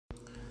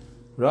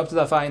We're up to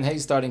Daf Ayin Hey,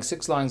 starting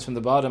 6 lines from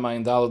the bottom.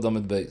 Ayin Daled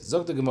Amud Beis.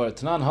 Zog the Gemara.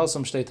 Tanan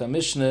Hasam steht a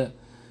Mishnah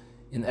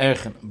in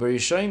Erchen.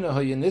 Berishoyna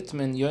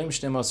hoyenitmin yoim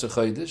shneim aser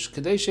chodesh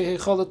kadei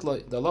shehechalet loy.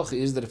 The halacha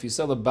is that if you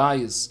sell a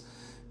bayis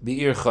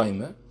be'ir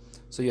chayme,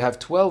 so you have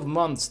 12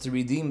 months to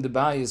redeem the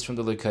bayis from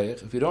the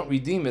lekeich. If you don't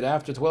redeem it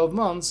after 12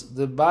 months,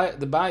 the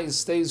bayis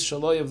stays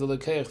shaloi of the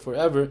lekeich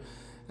forever,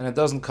 and it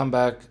doesn't come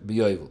back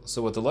b'yovel.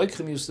 So what the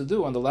leichim used to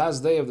do on the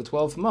last day of the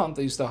 12th month,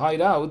 they used to hide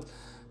out.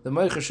 The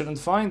meicher shouldn't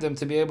find them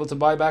to be able to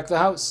buy back the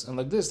house, and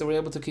like this they were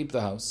able to keep the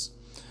house.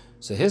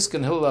 So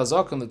Hiskin Hillel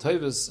Azak on the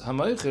Toivus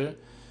HaMeicher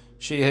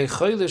Shehei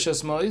Choilish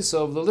Es Ma'isa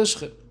of the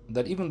Lishche,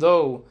 that even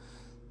though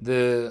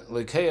the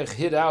lekeich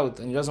hid out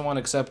and he doesn't want to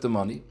accept the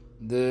money,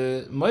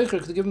 the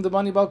meicher could give him the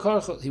money bal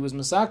karcha. He was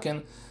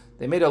misaken.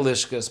 They made a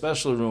lishke, a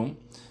special room,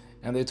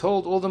 and they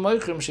told all the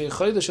meichrim Shehei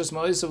Choilish Es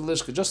Ma'isa of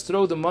Lishke, just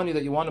throw the money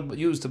that you want to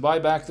use to buy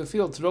back the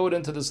field, throw it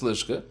into this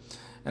lishke,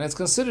 and it's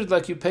considered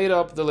like you paid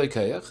up the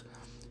lekeich.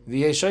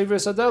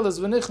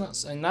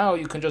 And now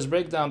you can just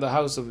break down the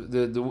house of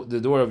the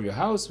door of your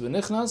house.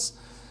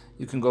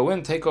 You can go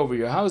in, take over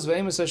your house. If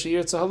ever the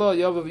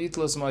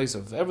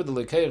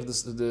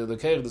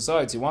lekeich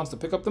decides he wants to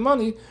pick up the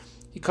money,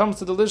 he comes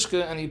to the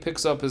lishka and he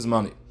picks up his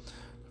money.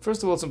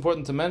 First of all, it's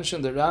important to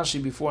mention that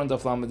Rashi before in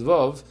Daf Lamed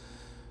Vav,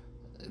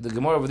 the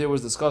Gemara over there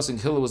was discussing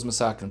Hillel was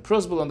Masakin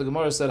Prusbel, and the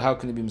Gemara said, how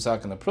can he be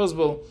Masakin a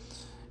Prusbel?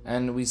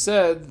 And we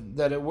said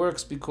that it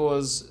works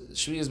because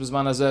Shviyas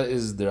B'zman Hazeh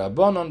is the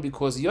Rabbanon,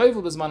 because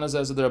Yovel B'zman Hazeh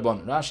is the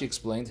Rabbanon. Rashi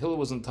explained, Hillel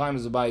was in time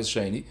as a Bayis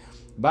Sheni.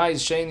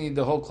 Bayis Sheni,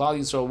 the whole Klal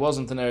Yisrael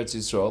wasn't in Eretz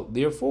Yisrael.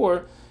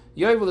 Therefore,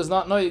 Yovel is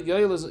not Noyig.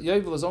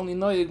 Yovel is only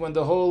Noyig when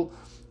the whole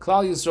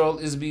Klal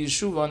Yisrael is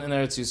B'Yeshuvan in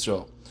Eretz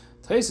Yisrael.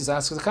 Taisis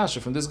asks the Kasha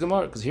from this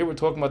Gemara, because here we're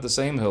talking about the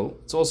same hill.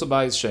 It's also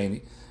Bayis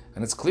Sheni.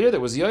 And it's clear there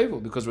was Yovel,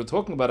 because we're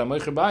talking about a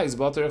Meicher Bayis,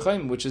 Bater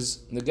Echaim, which is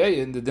Negei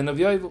in the din of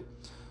Yovel.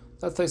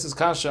 That places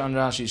kasha on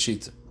Rashi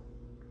Shita.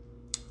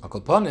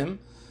 Akolponim.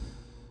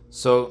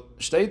 So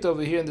state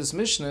over here in this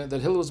Mishnah that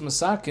Hillel was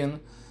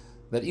masakin,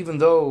 that even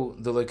though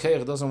the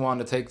lekeich doesn't want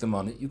to take the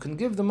money, you can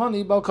give the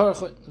money bal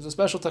karcha. There's a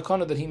special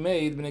takana that he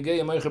made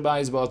b'negei meicher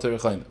bayis bal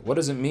terechayim. What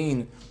does it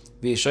mean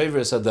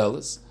v'yeshaver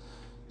sadelis?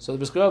 So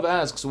the Biskrav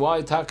asks,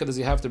 why taka does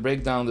he have to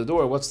break down the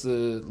door? What's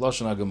the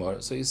lashon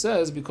hagemara? So he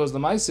says, because the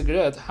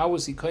ma'aseh, how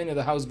was he kind of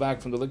the house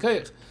back from the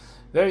lekeich?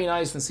 Very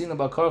nice, Nesina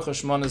Bakarcha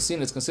Shmona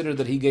Sin, it's considered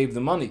that he gave the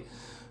money.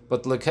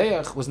 But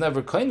Lekeach was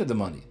never kind of the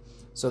money.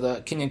 So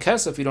the Kinyan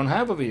Kesef you don't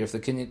have over here. If the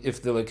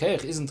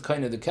Lekeach isn't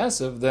kind of the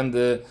Kesef, then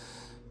the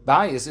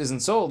bias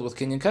isn't sold with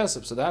Kinyan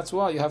Kesef. So that's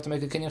why you have to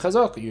make a Kinyan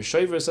Chazaka. Your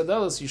Shaver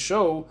Sadelis, you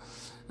show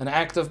an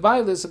act of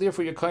bias, so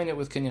therefore you're kind of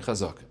with Kinyan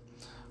Chazaka.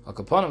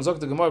 Akapanim Zok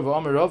the Gemara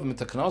V'Omer Rav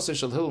Mitaknase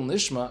Shel Hillel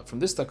Nishma, from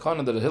this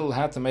takana that a Hillel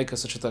had to make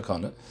such a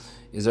takana,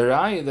 is a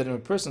raya that if a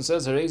person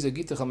says, Hareze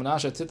Gittin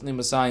Daf Titni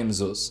Masayim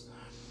Zuz,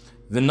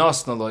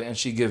 and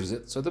she gives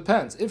it. So it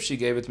depends. If she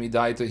gave it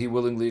midaita, he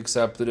willingly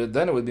accepted it,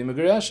 then it would be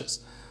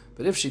megareshes.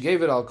 But if she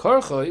gave it al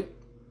karchoy,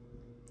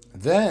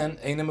 then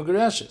ain't a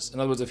megareshes.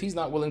 In other words, if he's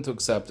not willing to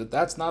accept it,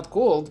 that's not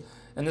called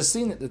a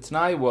nesina. The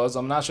t'nai was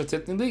amnasha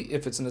titni li.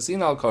 If it's a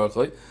nesina al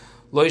karchoy,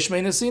 lo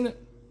yishmei nesina.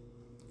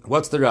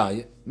 What's the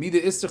raya? Mida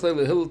istrichle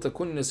lehil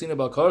takun nesina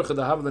bal karchoy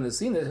the have the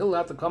nesina. He'll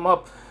have to come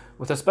up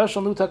with a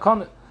special new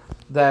takana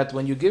that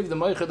when you give the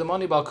meicher the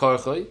money bal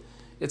karchoy,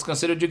 it's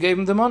considered you gave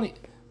him the money.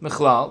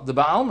 Mechlal, the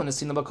Ba'alma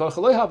Nesina Bakarcha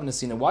loy have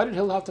Nesina. Why did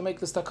Hill have to make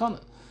this takana?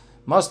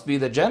 Must be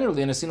that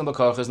generally a Nesina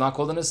Bakarcha is not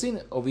called a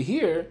Nesina. Over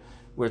here,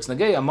 where it's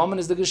Nagay, a Mammon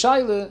is the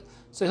Geshaila,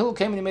 so Hill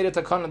came and he made a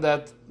takana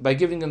that by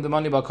giving him the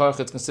money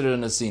Bakarcha, it's considered a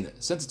Nesina.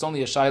 Since it's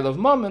only a Shaila of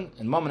Mammon,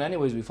 and Mammon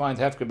anyways we find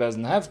Hefker,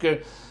 Bezdin,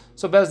 Hefker,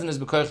 so Bezdin is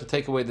Bakarcha to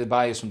take away the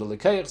bias from the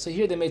Lekeich, so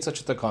here they made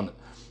such a takana.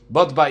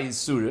 But by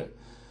Isura,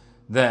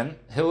 then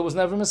Hillel was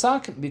never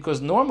misakin,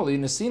 because normally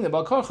Nesina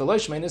Balkarcha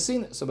Loishmei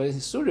Nesina. So by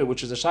Surah,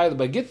 which is a shayla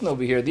by Gittin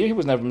over here, there he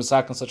was never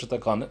misakin such a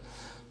takana.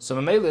 So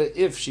Mamela,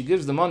 if she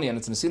gives the money and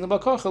it's Nesina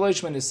Balkarcha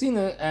Loishmei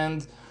Nesina,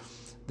 and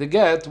the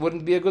get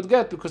wouldn't be a good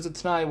get because the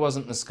Tanai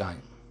wasn't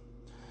Neskayim.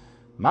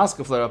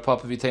 Maskefler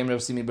Papa Vitam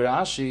Rav Simi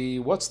Barashi,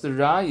 what's the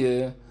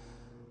raya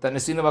that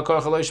Nesina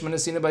Balkarcha Loishmei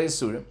Nesina by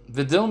Surah?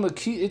 Vidil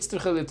Maki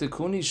Itztrechel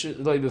Tekuni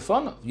Loi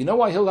Befana. You know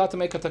why Hill had to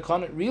make a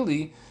takana?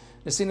 Really?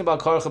 Nesina Bal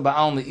Karcha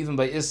Ba'almi, even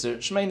by Isser,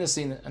 Shmei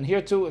Nesina. And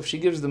here too, if she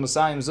gives the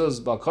Masayim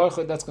Zuz Bal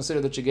Karcha, that's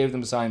considered that she gave the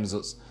Masayim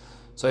Zuz.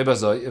 So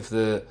Ebazoi, if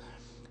the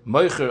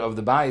Moicher of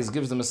the Bayis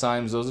gives the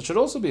Masayim Zuz, it should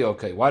also be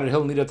okay. Why did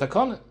Hill need a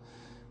takana?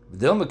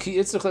 Because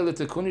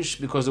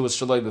it was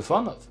Shaloi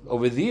B'fanav.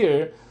 Over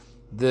there,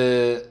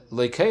 the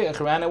Lekeach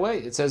ran away.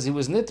 It says he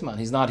was Nitman,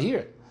 he's not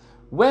here.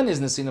 When is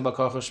Nesina Bal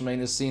Karcha Shmei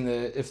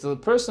Nesina? If the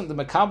person, the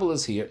Makabal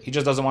is here, he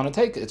just doesn't want to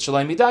take it. It's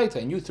Shaloi Midaita,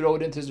 and you throw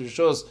it into his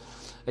Rishos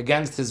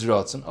against his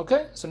rotzen.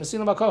 Okay, so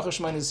Nesina Bakarcha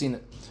Shmei Nesina.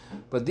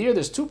 But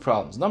there's two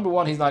problems. Number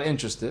one, he's not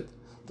interested.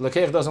 The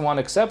Lekeich doesn't want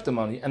to accept the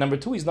money. And number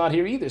two, he's not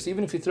here either. So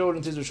even if you throw it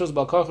into his Rishos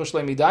Bakarcha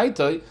Shalei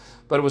Midaitai,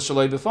 but it was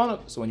Shalei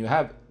B'fanav. So when you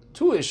have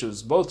two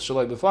issues, both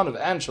Shalei B'fanav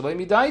and Shalei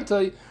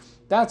Midaitai,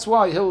 that's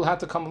why he'll have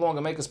to come along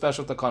and make a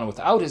special takana.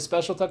 Without his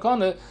special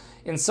takana,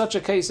 in such a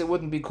case, it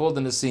wouldn't be called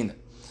a Nesina.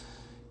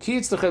 Ki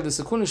yitztachel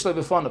l'sekuni shlei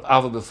b'fanav,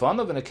 aval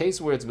b'fanav, in a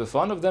case where it's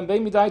b'fanav, then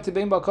bein midai to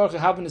bein b'al-karcha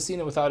having a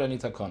nesina without any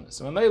takana.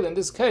 So Mamela, in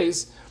this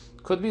case,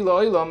 could be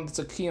la'olam, it's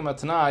a kiyam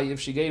atnai if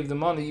she gave the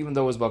money even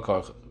though it was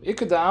b'al-karcha.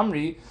 Ikad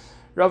amri,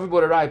 Rav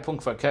Borarai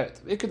punk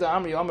faket. Ikad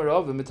amri Amar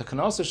Rav,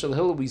 mitakanosa shel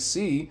Hillel, we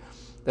see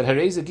that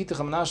hereza gitach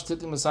amnash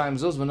titlim masayim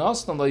zuz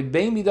v'nostam loy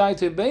bein midai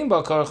to bein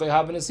b'al-karcha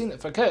having a nesina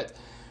faket.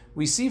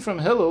 We see from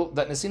Hillel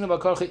that nesina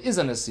b'al-karcha is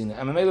a nesina,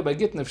 and Mamela by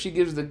Gittin, if she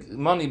gives the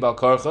money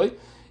b'al-karcha,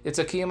 it's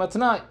a kiyam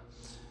atnai.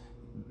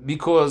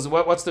 Because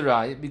what's the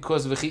raya?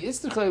 Because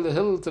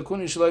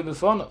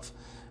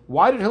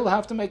why did Hillel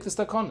have to make this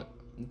takana?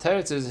 The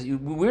Teretz says,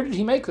 where did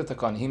he make the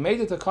takana? He made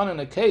the takana in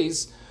a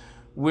case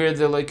where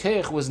the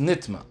lekeich was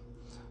nitma.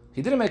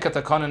 He didn't make a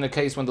takana in a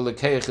case when the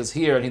lekeich is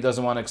here and he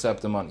doesn't want to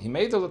accept the money. He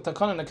made the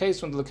takana in a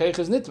case when the lekeich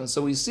is nitma.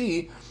 So we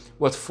see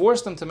what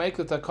forced him to make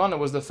the takana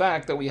was the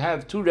fact that we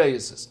have two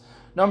reises.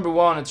 Number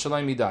one, it's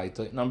shalai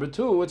midaita. Number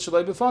two, it's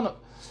shalai b'fanav.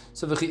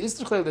 So the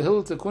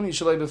Hillel takuni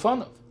shalai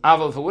b'fanav.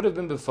 Aval, if it would have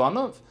been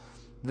b'fanav,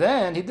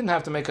 then he didn't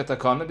have to make a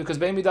takana because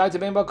bein midaita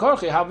bein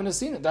b'al-karcha having a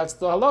nesina. That's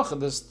the halacha.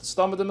 The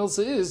stam of the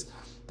milsa is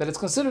that it's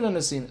considered a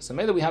nesina. So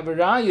maybe we have a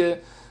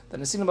raya that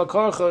nesina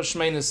b'al-karcha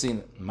shmei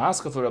nesina.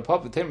 Maska for a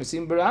pop v'tem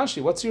nesim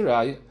b'rashi. What's your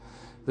raya?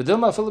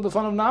 V'dilma fila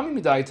b'fanav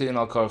nami midaita in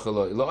al-karcha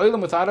loy.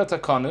 La'olam without a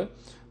takana,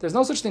 there's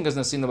no such thing as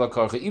nesina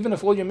b'al-karcha. Even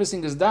if all you're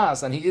missing is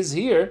das and he is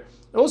here,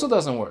 it also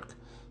doesn't work.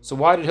 So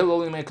why did Hillel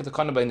only make a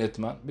takana by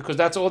nitma? Because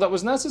that's all that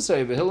was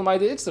necessary. Hillel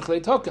made a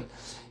takana.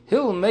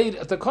 Hillel made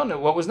a takana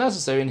what was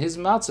necessary in his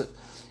matzah.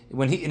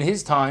 When in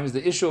his times,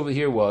 the issue over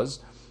here was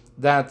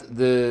that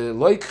the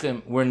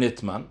loichim were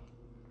nitman,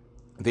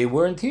 they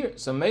weren't here.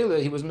 So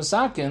Mele, he was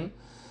misakin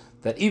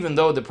that even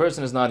though the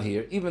person is not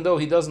here, even though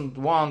he doesn't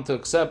want to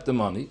accept the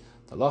money,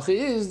 the halacha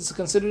is it's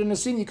considered a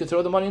nesin. You could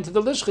throw the money into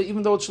the lishcha,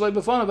 even though it's shlei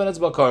b'fanav and it's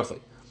b'al-karcha.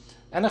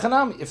 And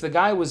if the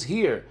guy was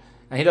here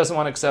and he doesn't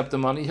want to accept the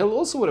money, he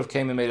also would have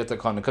came and made a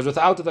takana, because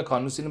without the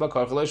takana, nesina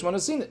b'al-karcha lo yishma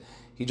nesina.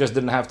 He just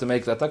didn't have to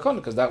make that takana,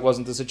 because that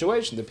wasn't the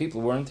situation. The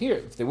people weren't here.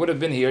 If they would have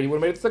been here, he would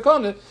have made the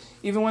takana,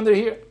 even when they're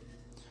here.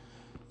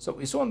 So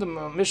we saw in the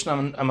Mishnah,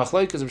 a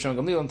machlokes of Rishon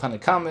Gamliel and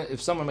Tanakama, if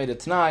someone made a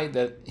t'nai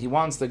that he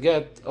wants to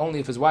get, only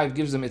if his wife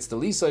gives him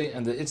itztalisai,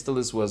 and the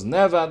itztalis was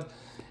nevad,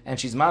 and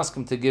she's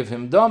masking to give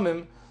him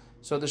damim,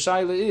 so the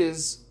shaila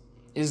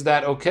is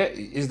that okay?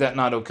 Is that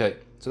not okay?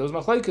 So those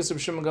machlokes of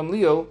Rishon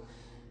Gamliel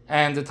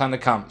and the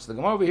Tanakam. So the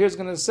Gemara over here is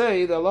going to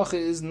say the halacha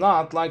is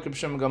not like Reb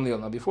Shimon Gamliel.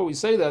 Now, before we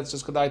say that, it's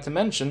just kedai to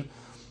mention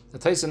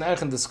that Taisen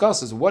Erchen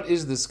discusses what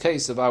is this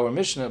case of our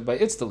Mishnah by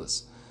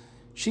Itztalis.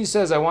 She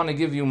says, I want to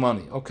give you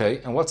money.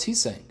 Okay, and what's he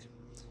saying?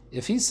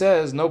 If he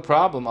says, no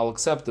problem, I'll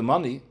accept the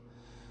money,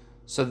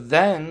 so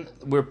then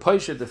we're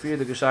paishet the fear of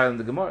the Geshayla and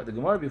the Gemara. The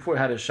Gemara before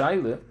had a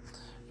Shaila.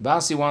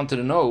 Basi wanted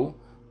to know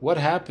what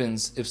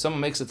happens if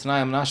someone makes a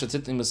Tanai Amnasha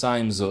Titli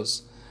Masayim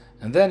Zuz,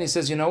 and then he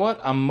says, you know what,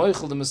 I'm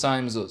Moichel the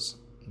Masayim Zuz.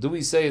 Do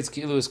we say it's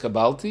Kilu is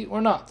Kabalti or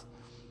not?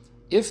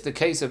 If the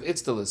case of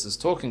Itztalis is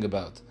talking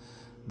about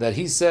that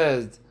he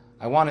said,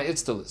 I want an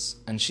Itztalis,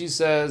 and she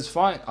says,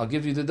 fine, I'll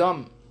give you the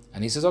dam.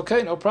 And he says,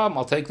 okay, no problem,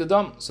 I'll take the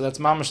dam. So that's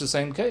mamash the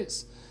same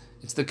case.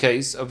 It's the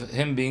case of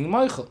him being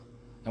Meichel.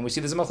 And we see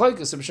there's a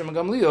machlokes of Shimon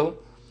Gamliel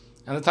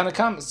and the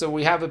Tanakam. So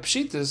we have a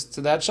pshitas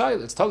to that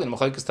shayla. It's totally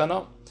machlokes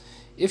Tano.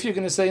 If you're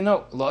going to say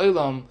no,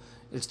 la'olam,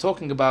 it's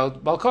talking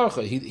about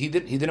Balkarcha. He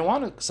didn't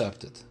want to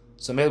accept it.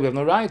 So maybe we have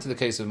no right to the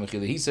case of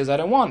Mechila. He says, I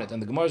don't want it.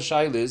 And the Gemara's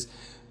shayla is,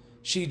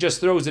 she just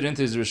throws it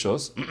into his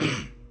rishos.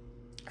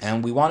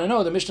 And we want to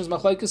know, the Mishnah's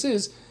machlokes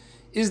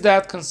is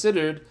that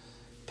considered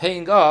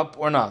paying up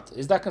or not?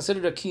 Is that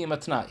considered a kiyum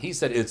atna? He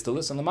said it's the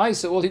list, and the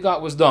Maisa, all he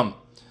got was dumb.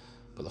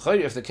 But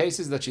if the case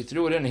is that she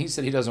threw it in and he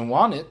said he doesn't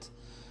want it,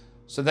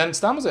 so then it's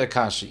tamazay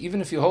akashi. Even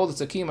if you hold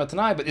it's a kiyum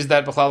atna, but is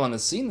that b'chlal an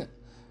nesina?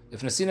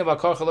 If nesina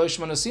b'karcha lo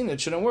yishma nesina,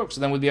 it shouldn't work.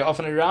 So then would be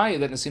often a raya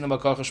that nesina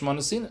b'karcha shma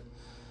nesina.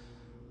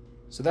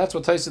 So that's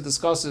what Taisa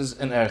discusses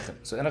in Erchen.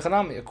 So in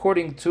Echanami,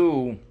 according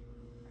to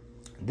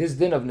this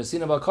din of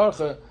nesina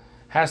b'karcha,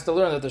 has to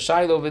learn that the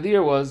shaila over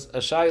there was a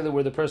shaila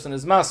where the person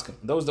is masking.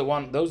 Those that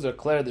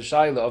declare the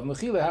shaila of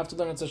mechila have to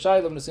learn it's a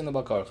shaila of nesina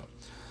b'karcha.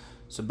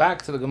 So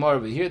back to the Gemara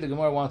over here, the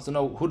Gemara wants to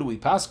know who do we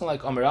paskin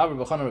like Amar Rabbi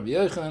B'chanan Rabbi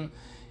Yochanan.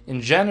 In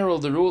general,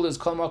 the rule is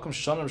kol makom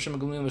sheshana Rishon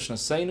Gamliel Mishnah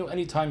Seinu.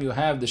 Anytime you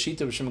have the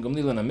shita of Rishon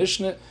Gamliel in a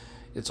Mishnah,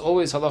 it's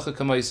always halacha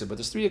kamaisa. But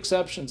there's three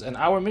exceptions, and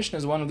our Mishnah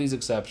is one of these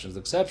exceptions. The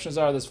exceptions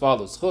are as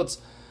follows: chutz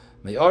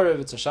me'orev.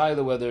 It's a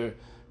shaila whether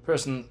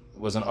person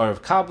was an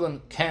Arav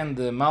Kablan, can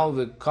the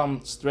Malvik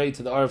come straight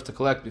to the Arav to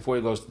collect before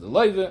he goes to the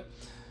Leiva?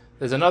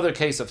 There's another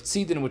case of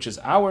Tzidin, which is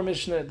our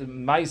Mishnah, the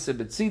Maisa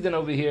B'Tzidin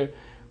over here,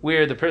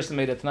 where the person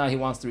made a Tanah, he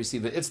wants to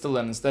receive the Itztal,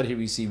 and instead he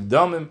received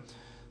Damim.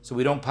 So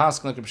we don't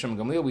pass like Reb Shimon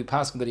Gamliel, we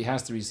pass that he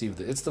has to receive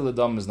the Itztal, the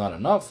Damim is not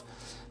enough.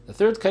 The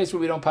third case where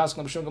we don't pass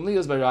like Reb Shimon Gamliel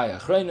is by Raya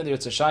Achreina. There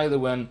it's a Shaila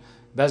when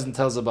Bezdin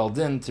tells a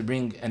Baldin to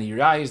bring any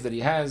Rayas that he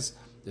has.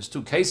 There's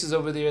two cases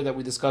over there that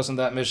we discuss in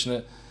that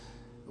Mishnah.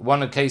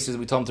 One of the cases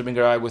we told him to bring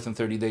a raya within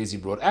 30 days, he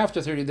brought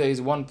after 30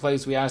 days. One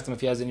place we asked him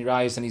if he has any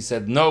rayas and he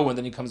said no, and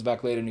then he comes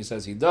back later and he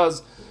says he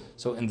does.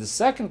 So in the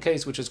second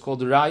case, which is called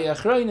the raya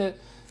achreine,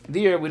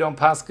 There we don't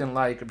paskin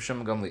like Reb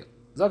Shimon Gamliel.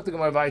 Zok the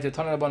Gemara Vayter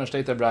Taner Rabbanan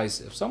Shtei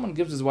Brayse. If someone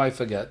gives his wife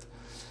a get,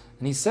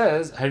 and he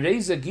says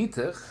Hareza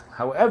Gitich,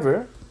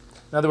 however,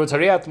 in other words,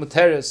 Hariyat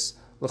Muteris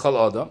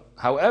L'chal Adam.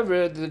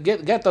 However, the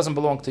get doesn't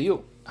belong to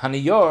you.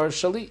 Haniyor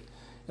Shali.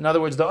 In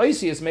other words, the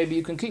oisius maybe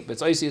you can keep.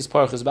 It's oisius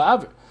parchas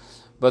ba'aver,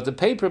 but the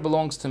paper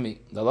belongs to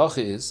me. The halacha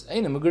is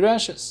eina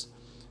megureshes,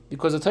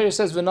 because the Torah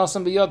says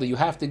v'nasam b'yada. You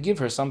have to give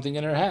her something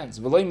in her hands.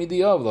 V'loy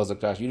midiyav lo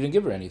zaktash. You didn't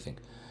give her anything.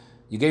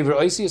 You gave her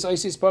oisius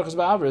parchas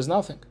ba'aver is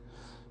nothing.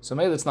 So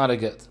maybe it's not a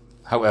get.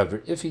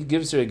 However, if he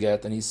gives her a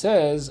get and he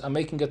says, I'm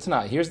making a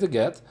tanai. Here's the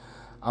get.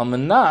 I'm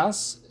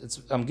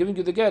giving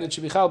you the get. It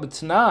should be chal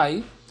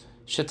b'tanai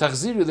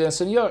shetachziru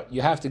le'asenyor.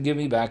 You have to give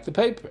me back the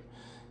paper.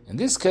 In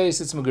this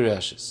case, it's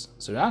megureshes.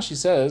 So Rashi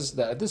says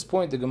that at this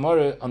point the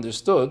Gemara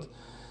understood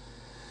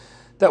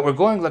that we're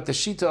going like the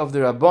shita of the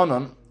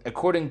Rabbanon,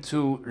 according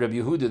to Rabbi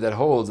Yehuda that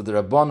holds that the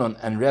Rabbanon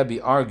and Rabbi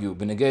argue.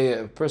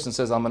 B'negei, a person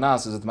says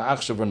almanas, is it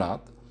ma'achshav or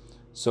not?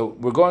 So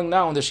we're going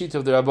now on the shita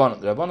of the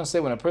Rabbanon. The Rabbanon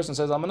say when a person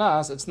says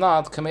almanas, it's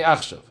not kamei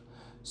achshav.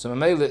 So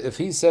if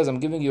he says I'm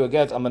giving you a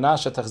get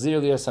almanas shetachzir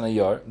li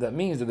asanayar, that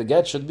means that the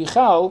get should be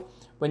chal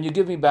when you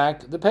give me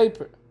back the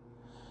paper.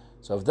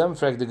 So of them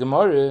frag the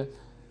Gemara,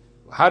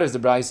 how does the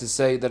Brayse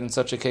say that in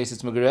such a case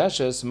it's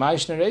megureshes?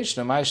 Ma'ishna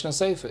reishna, ma'ishna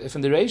seifa. If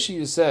in the reisha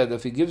you said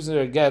if he gives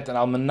her a get and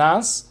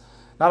almanas,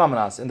 not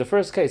almanas. In the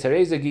first case,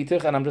 hareza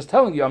gitich, and I'm just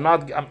telling you,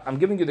 I'm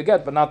giving you the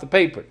get, but not the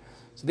paper.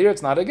 So there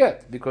it's not a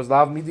get because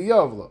lav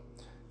midiyavlo.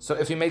 So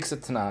if he makes a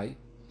tanai and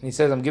he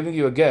says I'm giving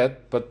you a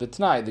get, but the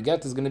tanai, the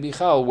get is going to be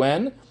chal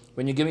when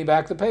you give me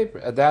back the paper.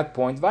 At that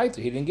point, vaiter,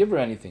 he didn't give her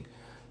anything.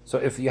 So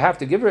if you have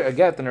to give her a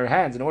get in her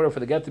hands in order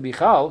for the get to be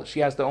chal, she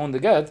has to own the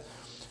get.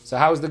 So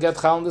how is the get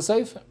chal in the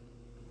seifa?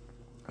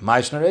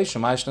 Ma'ishna reisha,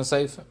 ma'ishna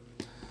seifa.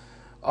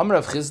 Amar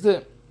of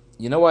Chizde,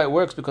 you know why it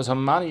works? Because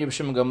Hamani Reb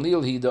Shimon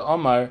Gamliel he the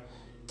Amar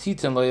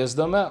Titan lo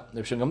yazdamel.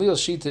 Reb Shimon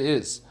Gamliel's shita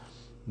is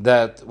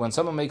that when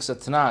someone makes a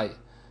tanai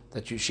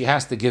that she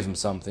has to give him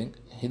something,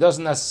 he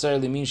doesn't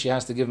necessarily mean she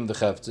has to give him the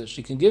chefetz.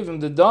 She can give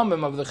him the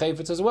damim of the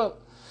chefetz as well.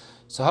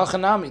 So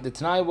hachanami, the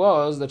tanai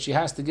was that she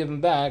has to give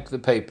him back the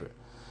paper,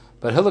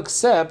 but he'll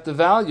accept the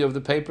value of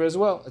the paper as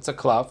well. It's a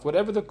klaf,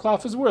 whatever the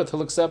klaf is worth,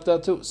 he'll accept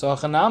that too. So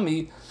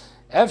hachanami.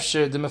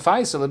 Efsher de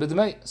mefaisel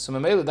b'dmei. So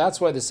Mamela,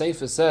 that's why the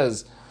Sefer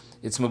says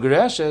it's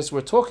megureshes. We're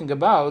talking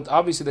about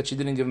obviously that she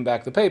didn't give him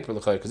back the paper,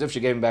 because if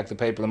she gave him back the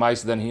paper,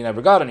 then he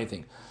never got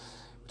anything.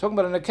 We're talking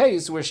about in a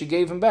case where she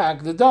gave him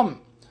back the dam.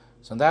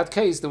 So in that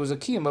case, there was a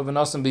kiyum of an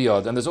asim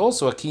biyad, and there's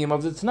also a kiyum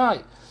of the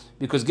tanai,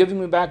 because giving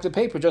me back the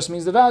paper just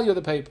means the value of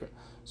the paper.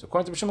 So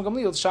according to Shimon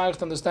Gamliel, it's shaykh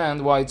to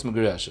understand why it's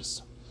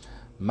megureshes.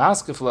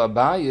 Maskef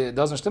la'abaye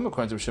doesn't stem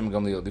according to Shimon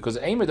Gamliel, because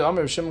Eimer the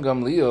Amr of Shimon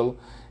Gamliel.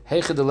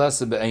 This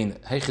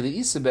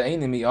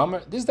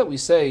that we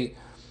say,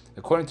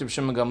 according to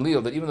Shimon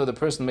Gamliel, that even though the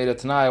person made a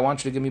tanai, I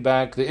want you to give me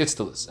back the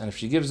itztalus, and if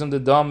she gives him the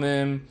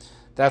damim,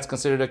 that's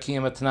considered a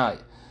kiyam a tanai.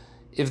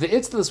 If the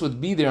itztalus would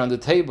be there on the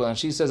table, and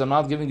she says, I'm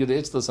not giving you the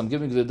itztalus, I'm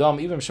giving you the dam,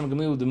 even Shimon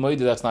Gamliel would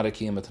be that's not a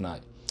kiyam a tanai.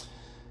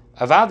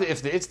 Avad,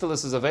 if the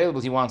itztalus is available,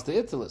 he wants the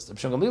itztalus.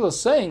 Shimon Gamliel is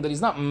saying that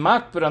he's not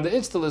makbid on the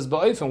itztalus,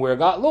 but if and where it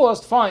got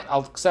lost, fine,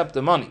 I'll accept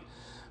the money.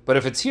 But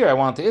if it's here, I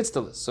want the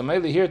itztalus. So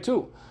maybe here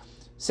too.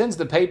 Since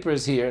the paper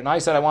is here, and I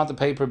said I want the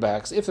paper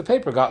back, so if the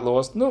paper got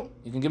lost, no,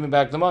 you can give me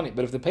back the money.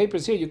 But if the paper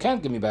is here, you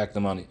can't give me back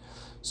the money.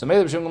 So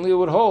maybe Shimon Gamliel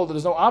would hold that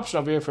there's no option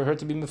over here for her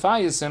to be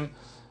mefayisim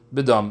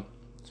b'dam.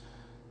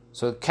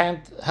 So it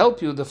can't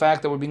help you the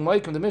fact that we're being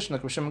moikim the mission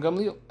like Shimon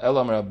Gamliel.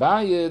 Elam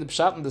Rabbaye, the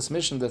pshat in this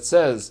mission that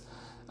says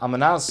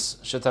amanas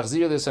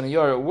shetachzir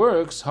lesaniyar, it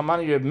works.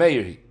 Hamani Reb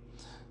Meiri,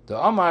 the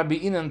Amar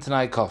bi'inan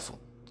tanai kafel.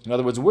 In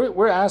other words,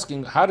 we're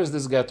asking, how does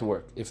this get to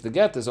work? If the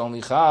get is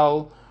only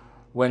chal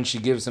when she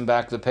gives him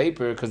back the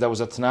paper, because that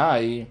was a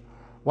tanai,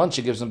 once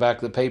she gives him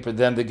back the paper,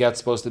 then the get's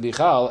supposed to be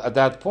chal. At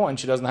that point,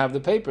 she doesn't have the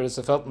paper. It's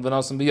a felt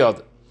v'nosim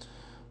biyad.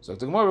 So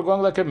the Gemara, we're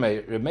going like Reb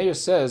Meir. Reb Meir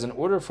says, in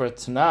order for a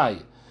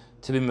tanai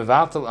to be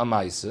mevatel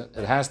amaisa,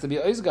 it has to be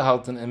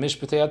oizgehalten in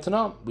mishpatei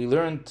tanam. We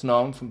learned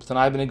tanam from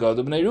tanai b'nei Gad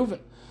b'nei Reuven.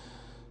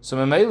 So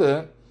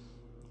Mamela,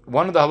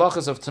 one of the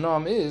halachas of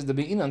tanam is the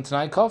be'inan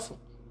tanai kafel.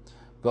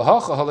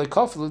 V'hacha halei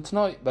kafel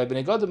tanai. By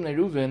b'nei Gad b'nei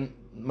Reuven,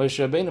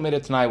 Moshe Rabbeinu made a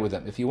tanai with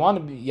them. If you want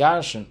to be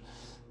yarshin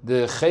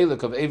the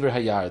chelik of Ever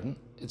Hayarden,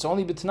 it's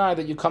only b'tanai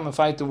that you come and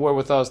fight the war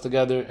with us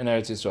together in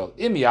Eretz Yisrael.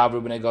 Im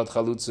yavru b'nei Gad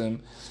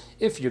chalutzim.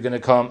 If you're going to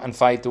come and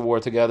fight the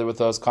war together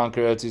with us,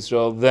 conquer Eretz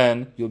Yisrael,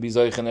 then you'll be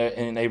zoich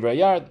in Ever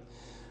Hayarden.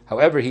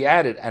 However, he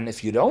added, and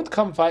if you don't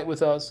come fight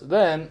with us,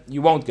 then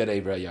you won't get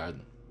Ever Hayarden.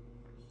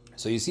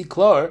 So you see,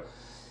 Klor,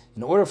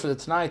 in order for the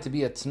tanai to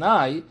be a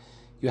tanai,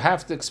 you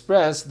have to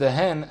express the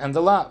hen and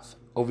the lav.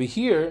 Over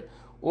here,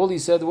 all he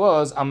said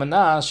was,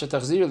 Amanas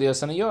shetachzir li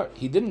asanayor.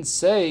 He didn't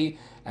say,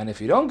 and if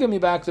you don't give me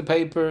back the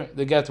paper,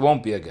 the get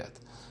won't be a get.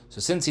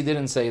 So since he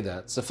didn't say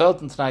that, so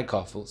felt in Tanai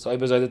Kafel, so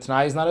the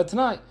Tanai is not a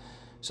Tanai.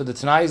 So the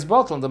Tanai is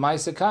bottled, the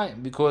Ma'aseh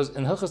Kayim, because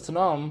in Hilchas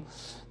Tanam,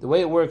 the way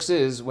it works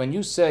is, when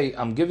you say,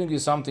 I'm giving you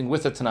something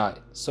with a Tanai,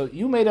 so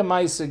you made a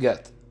Ma'aseh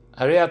get,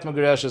 Hariyat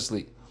Megureshes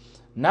Li.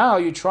 Now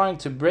you're trying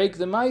to break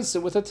the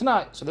Maisa with a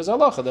Tanai. So there's a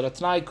halacha that a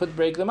Tanai could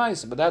break the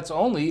Maisa, but that's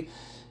only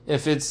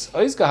if it's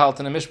Oizgehalt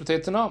and a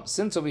Mishpatei Tanam.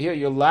 Since over here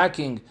you're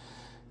lacking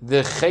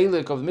the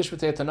chelik of the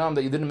Mishpatei Tanam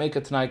that you didn't make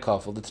a Tanai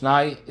kafel. The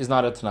Tanai is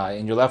not a Tanai,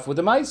 and you're left with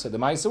the Maisa. The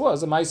Maisa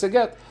was a Maisa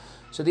get.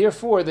 So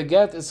therefore the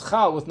get is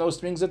chal with no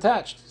strings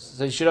attached.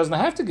 So she doesn't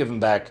have to give him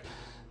back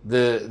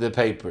the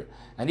paper.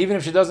 And even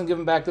if she doesn't give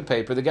him back the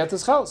paper, the get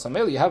is chal. So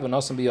maybe you have an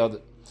osam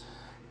biyad.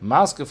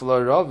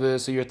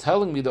 So you're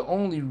telling me the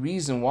only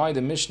reason why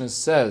the Mishnah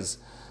says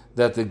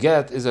that the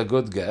get is a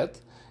good get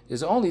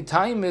is only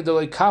time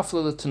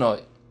kafle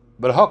l'tanoi.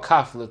 But how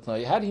kafle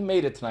l'tanoi? Had he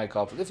made it tanai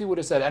kafle? If he would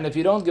have said, and if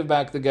you don't give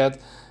back the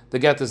get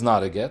is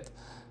not a get.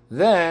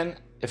 Then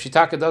if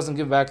Shitaka doesn't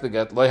give back the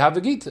get, lo have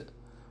a gita.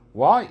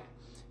 Why?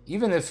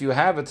 Even if you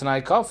have a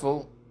tanai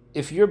kafle,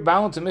 if you're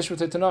bound to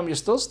mishpat tanam, you're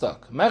still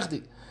stuck.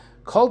 Mechdi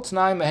kol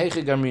tanai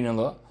mehechi gamrinan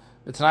lo,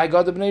 the tanai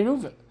gad b'nei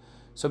Reuven.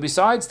 So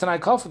besides Tanai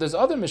Kafel, there's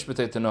other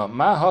Mishpatei Tanam.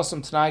 Ma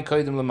hasam Tanai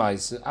koidim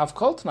l'maisa, av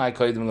kol Tanai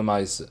koidim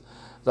l'maisa.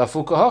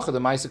 Lafuka hacha, the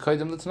maisa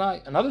koidim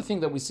l'Tanai. Another thing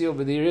that we see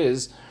over there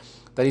is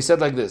that he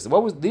said like this.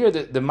 What was there?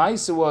 The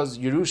maisa was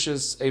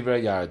Yerushas Ever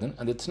Yarden,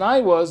 and the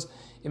Tanai was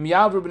Im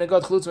Yavru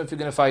b'negad chlutzim, if you're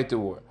going to fight the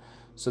war.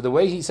 So the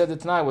way he said the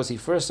Tanai was he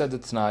first said the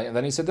Tanai, and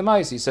then he said the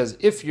maisa. He says,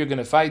 if you're going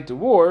to fight the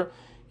war,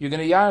 you're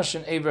going to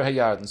yarshin Ever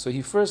Hayarden. So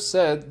he first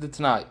said the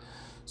Tanai.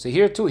 So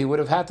here too, he would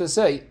have had to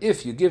say,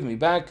 if you give me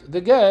back the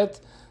get,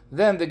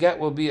 then the get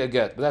will be a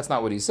get. But that's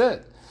not what he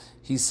said.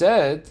 He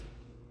said,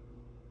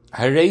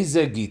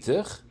 Hareze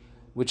Gitich,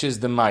 which is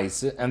the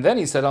Maise, and then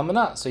he said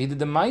Almanah. So he did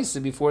the Maise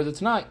before the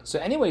Tanai. So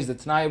anyways, the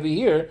Tanai over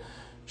here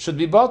should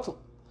be bottled.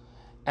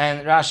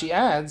 And Rashi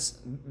adds,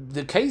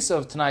 the case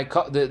of Tanai,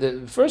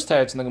 the first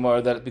teretz in the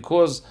Gemara, that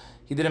because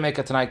he didn't make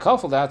a Tanai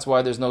Kafel, that's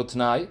why there's no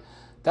Tanai.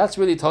 That's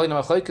really Talin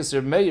Machlekes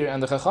Reb Meir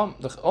and the Chacham.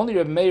 Only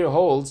Reb Meir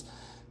holds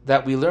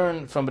that we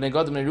learn from Bnei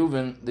Gad Bnei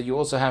Reuven that you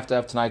also have to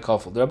have Tanai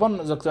Kafel. The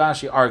Rabbanan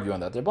actually argue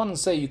on that. The Rabbanan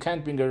say you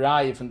can't bring a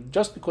raya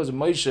just because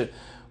Moshe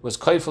was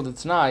Kafel the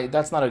Tanai.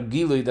 That's not a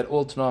gilui that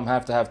all Tanaim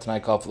have to have Tanai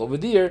Kafel. Over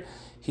there,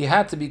 he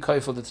had to be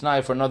Kafel the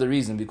Tanai for another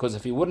reason, because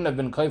if he wouldn't have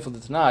been Kafel the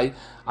Tanai,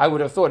 I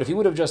would have thought if he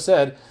would have just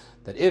said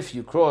that if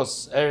you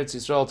cross Eretz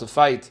Yisrael to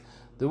fight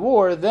the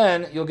war,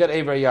 then you'll get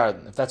Ever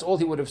Yarden. If that's all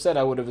he would have said,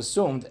 I would have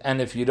assumed.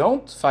 And if you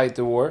don't fight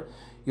the war,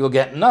 you'll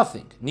get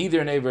nothing, neither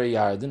in Ever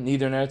Yarden,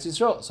 neither in Eretz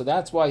Yisrael. So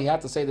that's why he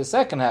had to say the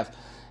second half.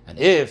 And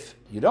if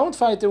you don't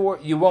fight the war,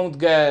 you won't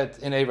get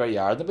in Ever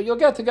Yarden, but you'll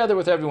get together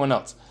with everyone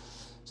else.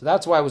 So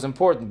that's why it was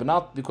important, but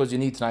not because you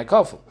need Tanai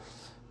Kafel.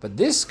 But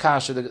this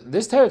kasha,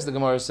 this teretz the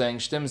Gemara is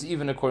saying, stems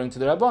even according to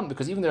the Rabban,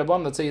 because even the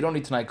Rabban, let's say you don't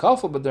need Tanai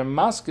Kafel, but they're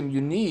maskim,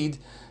 you need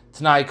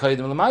Tanai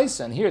Koidim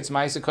l'maisa, and here it's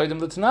Maisa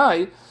Koidim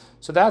l'Tanai.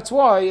 So that's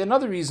why,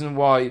 another reason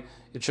why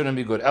it shouldn't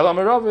be good. Elam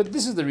Aravid,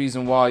 this is the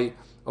reason why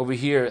over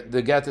here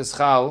the get is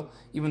chal,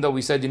 even though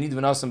we said you need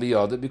v'nas and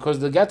biyad, because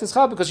the get is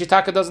chal, because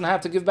Shitaka doesn't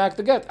have to give back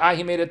the get.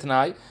 He made it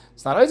Tanai.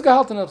 It's not always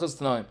gehalten elchas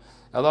Tanaim.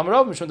 Elam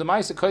Aravid, mishum the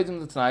Maisa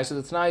Koidim l'Tanai, so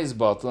the Tanai is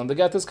bottled, and the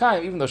get is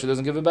kaim, even though she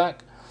doesn't give it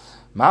back.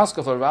 Okay,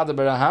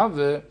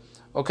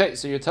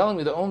 so you're telling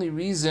me the only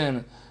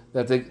reason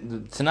that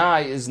the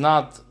Tanai is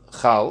not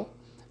chal,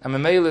 and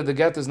Mamela the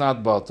get is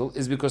not bottled,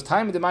 is because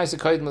time of the Maisa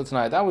Koidim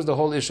l'Tanai. That was the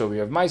whole issue. We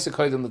have Maisa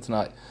Koidim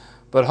l'Tanai.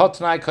 But hot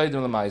Tanai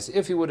Koidim l'Maisa.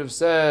 If he would have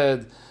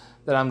said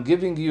that I'm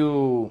giving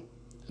you,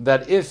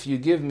 that if you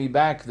give me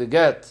back the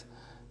get,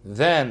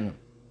 then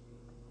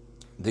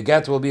the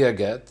get will be a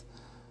get.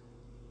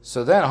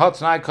 So then hot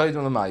Tanai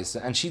Koidim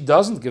l'Maisa, and she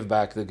doesn't give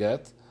back the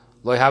get,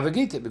 lo have a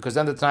gita, because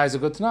then the Tanai is a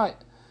good Tanai. In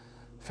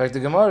fact, the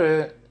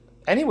Gemara,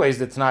 anyways,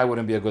 the Tanai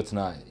wouldn't be a good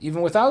Tanai,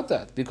 even without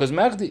that, because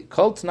Mechdi,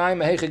 kol Tanai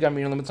mehechi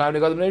gamrin l'Tanai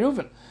l'Gad Bnei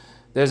Reuven.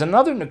 There's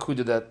another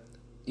nekuda that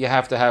you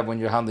have to have when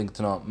you're handling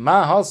Tanai.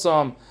 Ma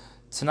hasam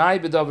Tanai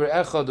b'davar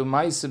echad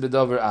u'maisa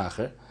b'davar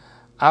acher.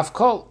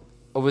 Afkol.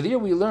 Over there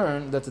we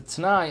learn that the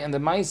Tanai and the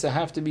Maisa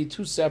have to be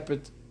two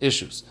separate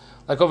issues.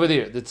 Like over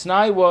there, the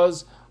Tanai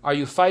was, are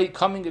you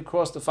coming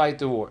across to fight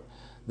the war?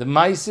 The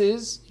Maisa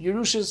is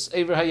Yerushas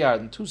Ever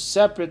Hayarden, two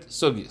separate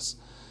sugyas.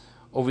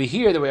 Over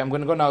here, the way I'm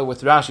going to go now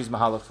with Rashi's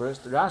Mahalach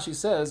first. Rashi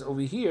says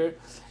over here,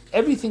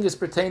 everything is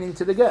pertaining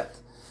to the get.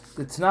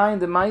 The Tanai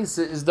and the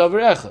Maisa is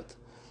Davar Echad.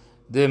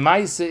 The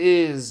Maisa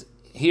is,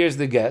 here's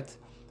the get,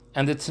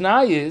 and the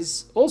Tanai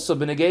is also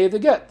Benegei of the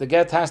get. The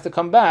get has to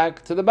come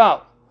back to the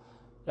Baal.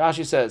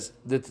 Rashi says,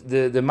 the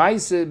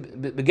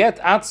Maisa, the get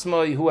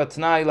Atzmoi hu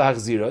Tanai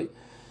lahachziroi.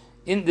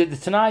 The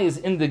Tanai is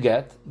in the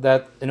get,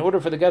 that in order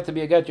for the get to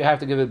be a get, you have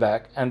to give it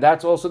back. And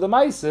that's also the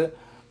Maisa,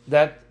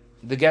 that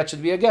the get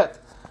should be a get.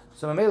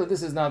 So Mamela,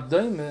 this is not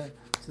doime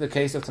to the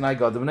case of Tanai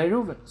Gad Bnei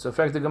Reuven. So in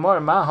fact, the Gemara,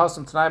 Ma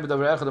hasam Tanai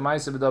b'davar echad, the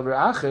Maisa b'davar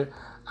acher,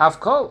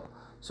 afkol.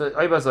 So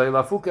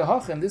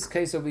in this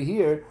case over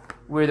here,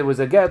 where there was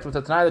a get with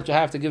a Tanai that you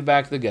have to give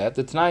back the get,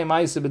 the Tanai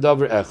Maisa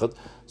b'davar echad.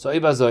 So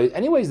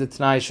anyways, the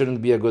Tanai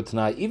shouldn't be a good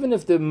Tanai. Even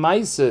if the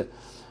Maisa,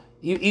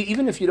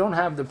 even if you don't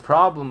have the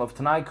problem of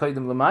Tanai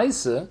Koidim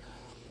l'Maisa,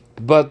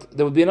 but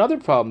there would be another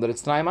problem, that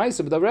it's Tanai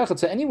Maisa b'davar echad.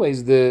 So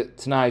anyways, the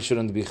Tanai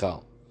shouldn't be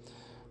chal.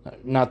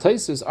 Now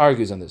Taisus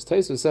argues on this.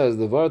 Taisus says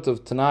the word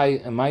of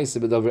Tanai and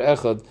Maisa b'davar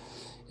echad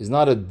is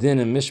not a din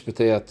and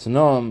mishpatei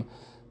atnom,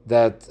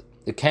 that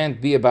it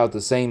can't be about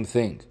the same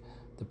thing.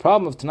 The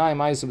problem of Tanai and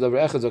Maisa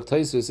b'davar echad of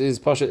Taisus is it's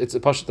a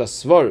pashat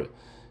asvara.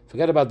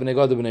 Forget about b'nei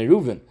Gad b'nei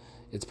Reuven.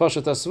 It's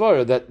pashat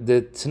asvara that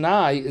the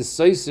Tanai is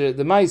soiser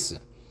the Maisa.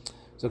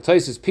 So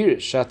Taisus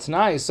pirish shat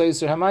Tanai is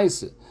soiser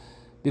ha'Maisa,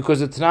 because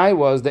the Tanai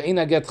was the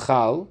ina get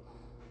chal.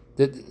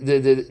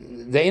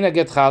 The ina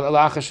get chal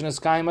alachash is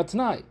kayim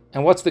atnai.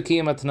 And what's the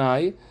kiyam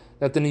atnai?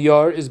 That the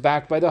niyar is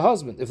backed by the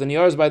husband. If the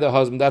niyar is by the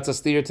husband, that's a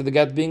steer to the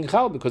get being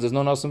chal, because there's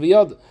no nasan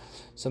v'yad.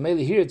 So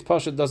mainly here, it's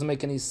pasha doesn't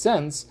make any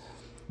sense,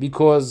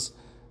 because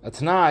a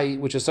tnai,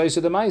 which is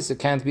soisa the ma'isa,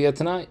 can't be a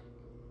tnai.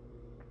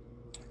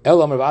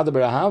 Elam Rav Ada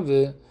bar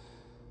Ahava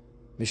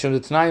mishum the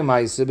tnai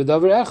ma'isa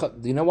b'davar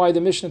echad. Do you know why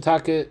the Mishnah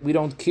Taka, we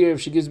don't care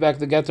if she gives back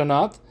the get or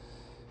not?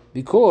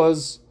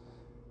 Because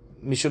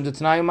mishum the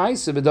Tanai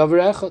Maisa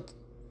b'davar echad,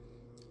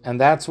 and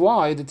that's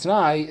why the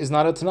Tanai is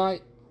not a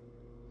Tanai.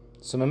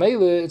 So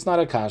Mamela, it's not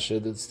a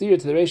kasha. The steer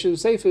to the ratio of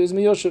Sefer is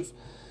miyoshev,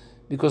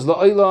 because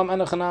la'olam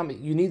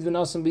enachanami, you need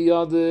v'nasim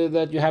biyad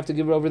that you have to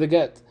give her over the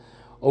get.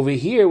 Over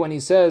here, when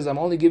he says, I'm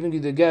only giving you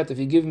the get if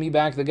you give me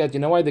back the get, you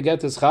know why the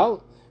get is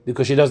chal?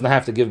 Because she doesn't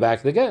have to give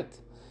back the get,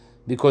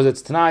 because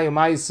it's Tanai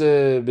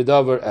Maisa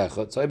b'davar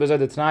echad. So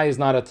the Tanai is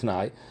not a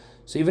Tanai.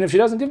 So even if she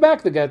doesn't give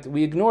back the get,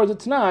 we ignore the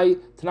Tanai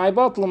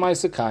batal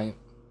Maisa Kayim.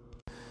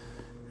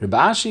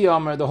 Rabbi Ashi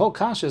Amar, the whole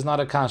kasha is not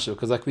a kasha,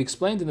 because like we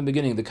explained in the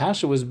beginning, the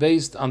kasha was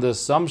based on the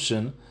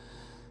assumption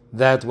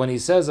that when he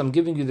says, I'm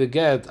giving you the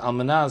get,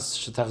 almanas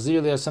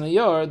shetachzir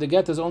li'asan, the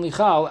get is only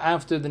chal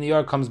after the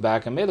niyar comes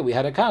back, and maybe we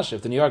had a kasha.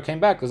 If the niyar came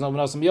back, there's no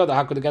manas miyada,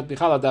 how could the get be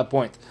chal at that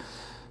point?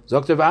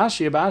 Zokter Rabbi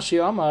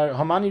Ashi Amar,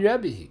 Hamani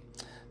Rebbe.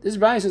 This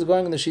Bryce is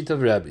going on the sheet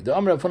of Rebbe. The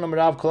Amr of Funam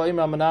Rav Kol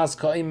Imer Almanas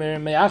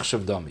Kaimer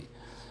Me'achshav Dami.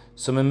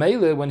 So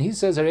Memele, when he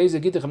says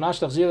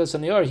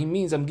he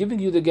means I'm giving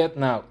you the get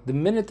now. The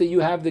minute that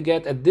you have the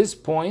get, at this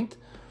point,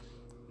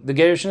 the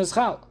gerushin is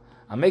chal.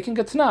 I'm making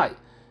a t'nai.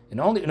 In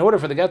order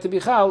for the get to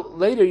be chal,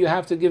 later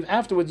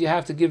afterwards you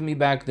have to give me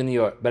back the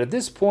niyor. But at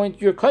this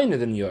point, you're kind of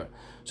the niyor.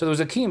 So there was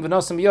a kiyum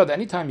v'nosam yod.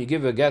 Anytime you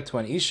give a get to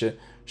an isha,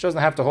 she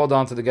doesn't have to hold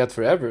on to the get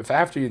forever. If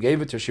after you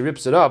gave it to her, she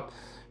rips it up,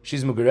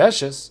 she's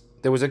mugareshes.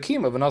 There was a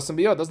kiyum of v'nosam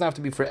biyod. It doesn't have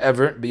to be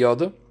forever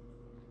biyoda.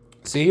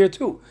 See here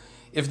too.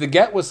 If the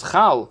get was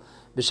chal,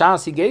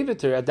 b'shas he gave it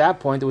to her, at that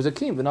point there was a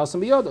kiyum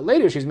v'nosam biyoda.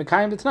 Later she's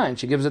mekayim the t'nai and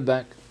she gives it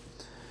back.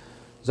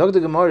 Zog the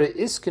Gemara,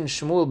 iskin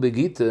Shmuel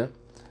begita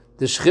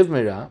the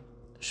shchivmira.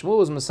 Shmuel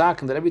was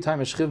masakim that every time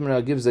a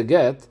shchivmira gives a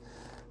get,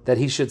 that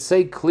he should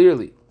say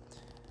clearly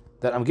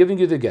that I'm giving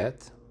you the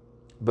get,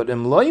 but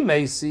im loy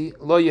meisi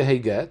lo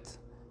yehi get.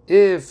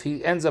 If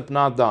he ends up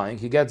not dying,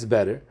 he gets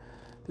better.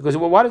 Because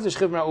why does the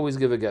shchivmira always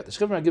give a get? The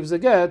shchivmira gives a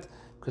get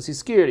because he's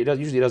scared. He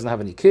usually doesn't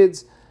have any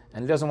kids,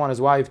 and he doesn't want his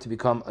wife to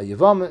become a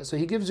yavam, so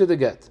he gives her the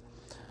get.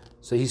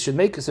 So he should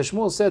make. So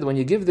Shmuel said, when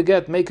you give the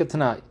get, make a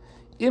tanai.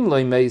 Im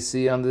loy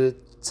meisi, on the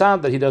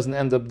tzad that he doesn't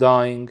end up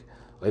dying,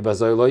 lo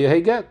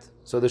yehi get.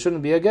 So there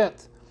shouldn't be a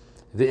get.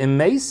 The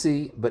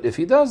imesi, but if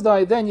he does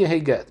die, then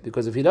yehi get.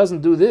 Because if he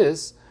doesn't do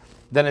this,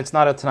 then it's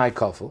not a tanai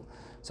kafel.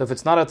 So if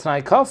it's not a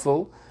tanai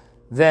kafel,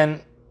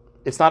 then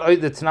it's not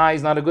the tanai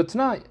is not a good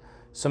tanai.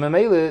 So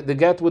memele, the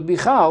get would be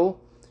chal,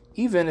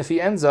 even if he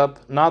ends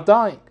up not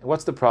dying.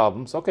 What's the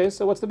problem? So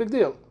what's the big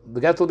deal? The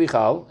get will be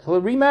chal.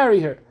 He'll remarry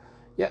her.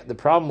 Yeah, the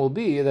problem will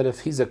be that if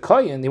he's a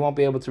kohen, he won't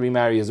be able to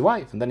remarry his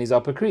wife, and then he's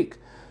up a creek.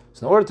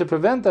 So in order to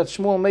prevent that,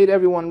 Shmuel made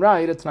everyone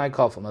right at Tanai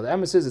Kafel. Now the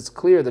emes is, it's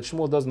clear that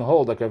Shmuel doesn't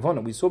hold like Rav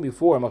Huna. We saw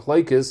before,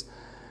 Machlaikis,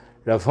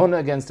 Rav Huna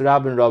against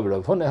Rab and Rav.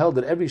 Rav Huna held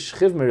that every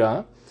shchiv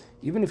mirah,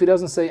 even if he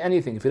doesn't say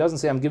anything, if he doesn't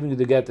say, I'm giving you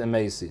the get and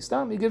meisi,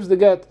 stam, he gives the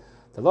get.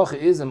 The lacha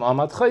is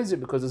amad chayzer,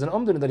 because there's an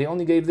umdun that he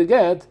only gave the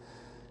get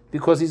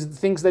because he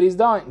thinks that he's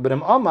dying. But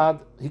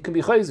amad, he can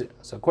be chayzer.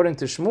 So according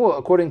to Shmuel,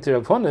 according to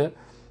Rav Huna,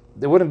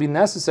 there wouldn't be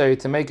necessary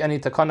to make any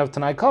takan of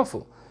Tanai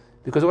Kafel,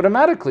 because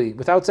automatically,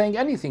 without saying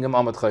anything,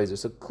 amad chayzer.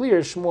 So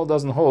clear, Shmuel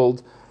doesn't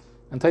hold,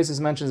 and Taisus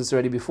mentions this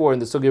already before in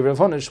the sugi of Rav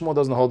Huna, Shmuel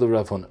doesn't hold the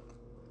Rav Huna.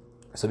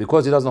 So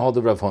because he doesn't hold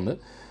the Rav Huna,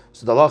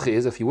 so the lacha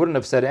is, if he wouldn't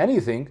have said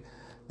anything,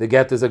 the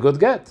get is a good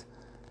get.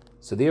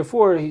 So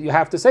therefore, you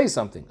have to say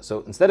something.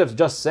 So instead of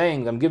just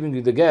saying, I'm giving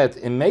you the get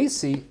in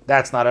Meisi,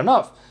 that's not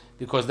enough,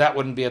 because that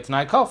wouldn't be a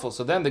Tanai Kafel.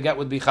 So then the get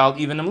would be chal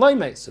even in Loi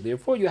Meisi. So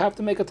therefore, you have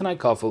to make a Tanai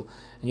Kafel,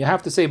 and you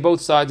have to say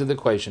both sides of the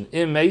equation,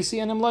 in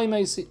Meisi and in Loi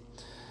Meisi.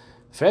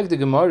 Frag the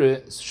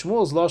Gemara,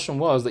 Shmuel's lashon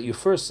was that you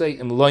first say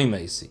in Loi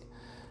Meisi.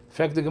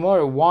 Frag the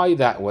Gemara, why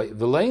that way?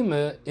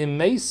 V'leime in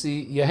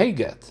Meisi yehi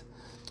get.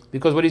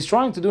 Because what he's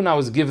trying to do now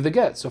is give the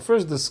get. So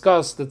first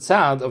discuss the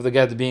tzad of the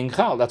get being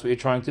chal. That's what you're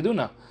trying to do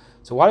now.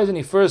 So why doesn't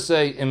he first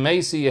say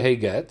imesi yehi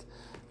get,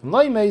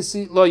 lo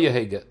imesi lo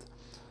yehi get?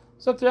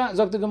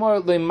 Zok the Gemara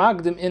le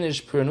magdim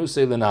inish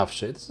pernusei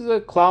lenafshe. This is a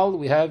cloud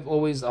we have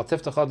always al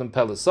tiftachad and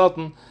peles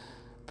satan.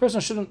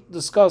 Person shouldn't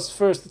discuss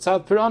first the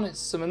tzad peranis.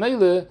 So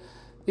memele,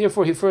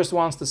 therefore he first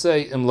wants to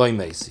say im lo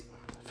imesi.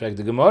 Frag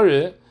the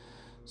Gemara.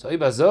 So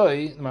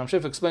Ibazoi, the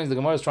Mamshif explains, the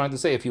Gemara is trying to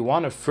say, if you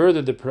want to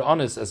further the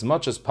Peranis as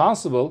much as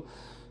possible,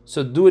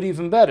 so do it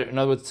even better. In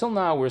other words, till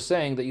now we're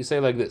saying that you say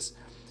like this: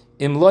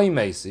 Im loy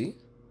meisi,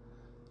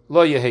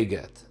 lo yehei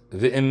get.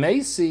 V'im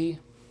meisi,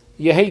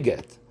 yehei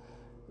get.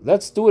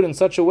 Let's do it in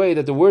such a way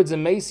that the words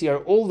im meisi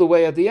are all the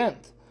way at the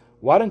end.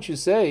 Why don't you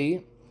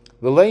say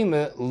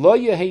v'leime lo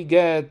yehei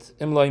get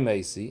im loy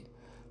meisi?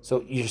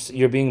 So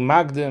you're being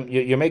magdim.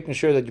 You're making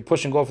sure that you're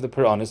pushing off the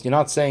Peranis. You're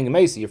not saying im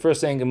meisi. You're first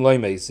saying im loy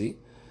meisi,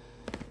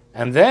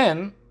 and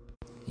then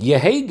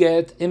Yehei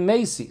get im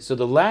meisi. So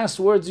the last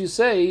words you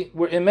say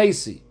were im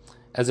meisi,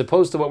 as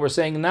opposed to what we're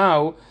saying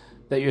now,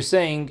 that you're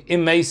saying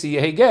im meisi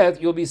yehei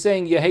get. You'll be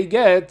saying yehei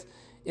get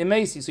im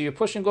meisi. So you're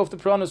pushing off the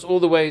Peranis all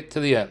the way to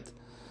the end.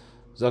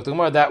 Zok the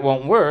Gemara, that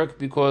won't work,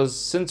 because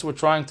since we're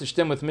trying to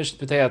shtim with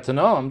Mishnah P'tei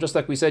Tanam, just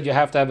like we said, you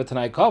have to have a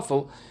Tanai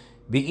Kafel,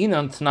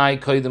 Bi'inan Tanai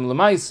Koidim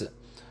L'maisa.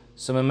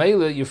 So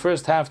Memela, you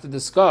first have to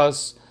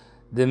discuss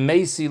the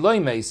Meisi Loy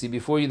Meisi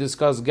before you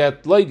discuss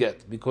Get Loy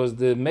Get, because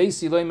the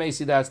Meisi Loy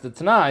Meisi, that's the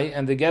Tanai,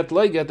 and the Get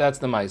Loy Get, that's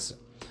the Maisa.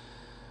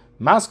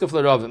 Maskef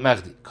L'Rav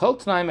Mechdi Kol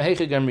Tanai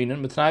Meheche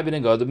Gamrinan M'Tanai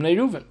B'nei Gad B'nei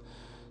Ruven.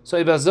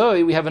 So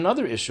Ibazoi, we have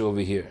another issue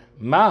over here.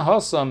 Ma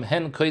Hasam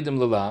Hen Koidim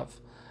L'Lav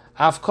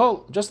Af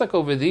Kol. Just like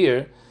over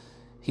there,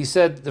 he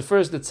said the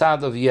first the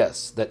tzad of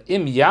yes, that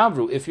Im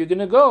Yavru, if you're going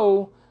to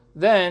go,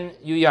 then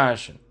you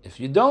yarshin. If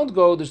you don't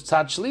go, the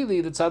tzad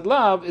shlili, the tzad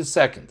lav, is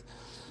second.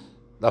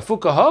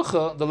 Lafuka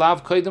hacha, the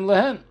lav koidim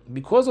lehen.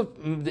 Because of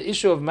the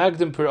issue of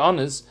magdim per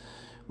onis,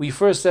 we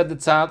first said the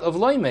tzad of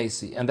loy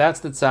meisi, and that's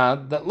the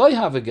tzad that loy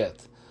have a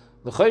get.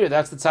 L'chayr,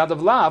 that's the tzad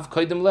of lav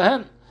koidim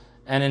lehen.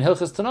 And in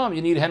Hilchas Tanam,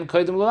 you need hen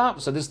koidim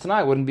lelav. So this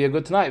Tanai wouldn't be a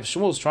good Tanai. If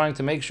Shmuel's trying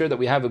to make sure that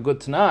we have a good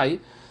Tanai,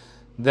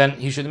 then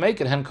he should make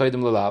it hen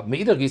koidim lelav.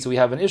 Me'idar gisa, we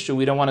have an issue.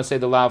 We don't want to say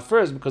the lav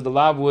first, because the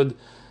lav would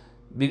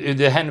be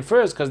the hen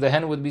first, because the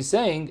hen would be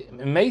saying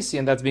meisi,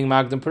 and that's being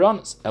magdim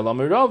peranis. Elam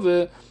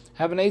erove,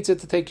 have an eitzah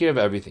to take care of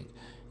everything.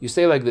 You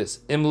say like this: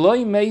 Im loy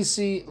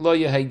meisi lo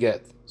yehei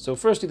get. So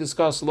first you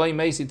discuss loy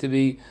meisi to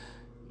be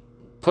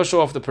push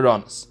off the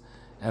peranis,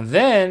 and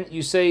then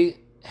you say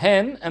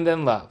hen and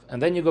then lav,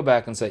 and then you go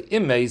back and say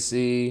im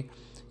meisi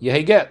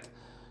yehei get.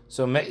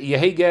 So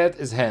yehei get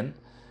is hen,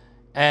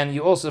 and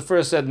you also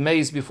first said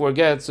meis before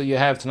get, so you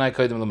have tanai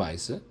koidim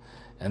l'maisa,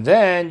 and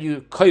then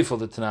you koifel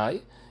the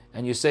tanai,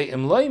 and you say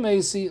im loy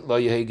meisi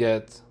lo yehei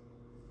get.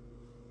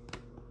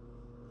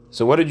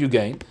 So what did you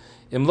gain?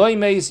 Im loy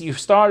meisi, you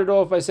started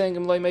off by saying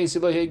im loy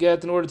meisi lo yehei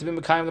get in order to be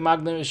mekayim the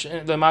magdim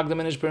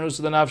inish pernus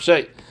the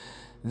nafshay.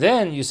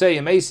 Then you say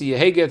im meisi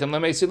yehei get im loy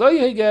meisi lo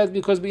yehei get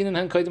because being in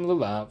hen koidim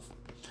l'lav.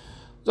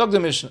 Zog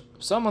the Mishnah.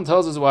 If someone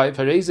tells his wife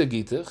hareza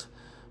gitich,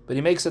 but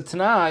he makes a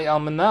tanai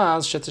al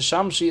manaz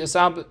shetashamshi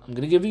asab. I'm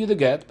going to give you the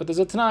get, but there's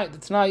a tanai. The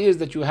tanai is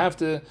that you have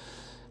to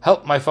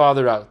help my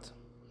father out.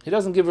 He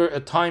doesn't give her a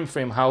time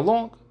frame how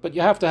long, but you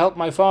have to help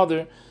my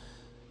father.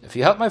 If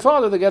you help my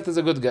father, the get is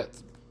a good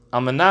get. Al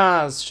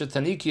manaz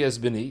shetaniki as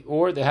bini,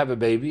 or they have a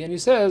baby, and he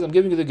says, I'm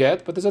giving you the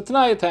get, but there's a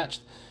tanai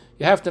attached.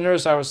 You have to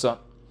nurse our son.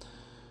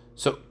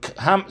 So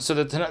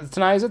the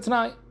tanai is a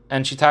tanai.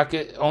 And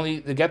shitake only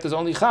the get is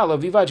only chala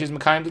vivad. She's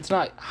mekayim the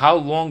tonight. How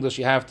long does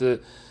she have to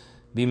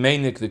be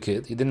meinik the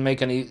kid? He didn't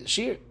make any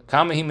shear.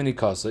 Kama himini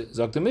kasei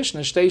zok the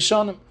Mishnah shtei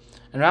shanim.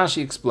 And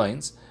Rashi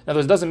explains. In other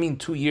words, it doesn't mean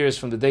 2 years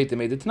from the date they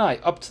made the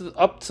tonight. Up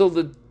till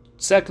the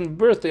second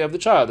birthday of the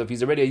child. If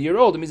he's already a year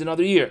old, it means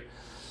another year.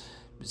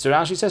 So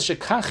Rashi says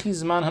shekachi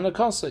zman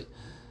hanakasei.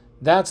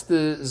 That's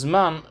the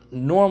zman,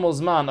 normal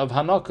zman of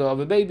hanaka of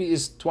a baby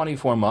is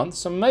 24 months.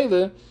 So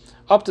mele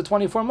up to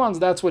 24 months.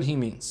 That's what he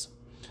means.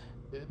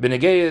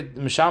 Benegei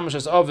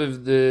Mishamash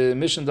Aviv, the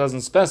mission doesn't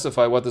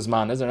specify what this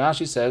man is, and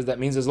Rashi says that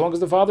means as long as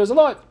the father is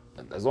alive.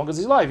 As long as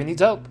he's alive, he needs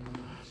help.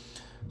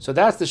 So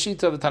that's the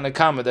shita of the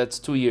Tanakama, that's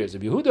 2 years.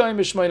 If Yehuda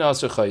Mishmayna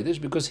Aser Chaydish,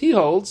 because he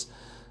holds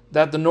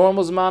that the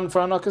normal Zman for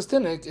Anakas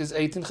Tinik is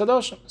 18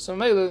 Chadashim. So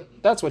Mele,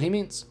 that's what he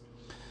means.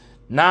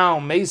 Now,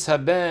 Meis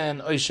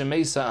Haben Oishe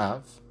Meis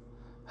Ha'av,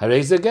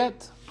 Harei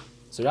Get.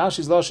 So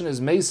Rashi's Lashon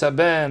is Meis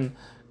Haben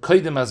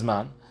Koidim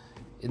Azman.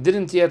 It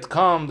didn't yet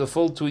come the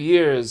full 2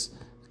 years.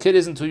 Kid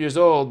isn't 2 years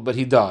old, but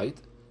he died.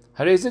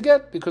 Harei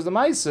get, because the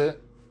Maisa,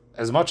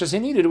 as much as he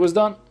needed, it was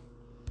done.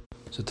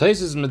 So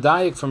Tais is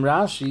medayik from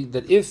Rashi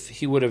that if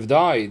he would have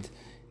died,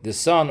 the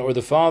son or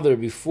the father,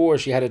 before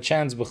she had a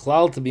chance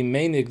b'chlal to be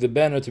meinik the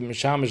ben or to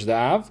mishamish the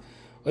av,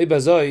 oy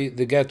bazoi,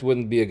 the get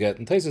wouldn't be a get.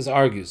 And Tais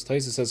argues.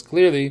 Tais says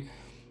clearly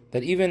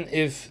that even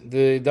if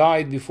they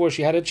died before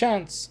she had a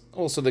chance,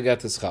 also the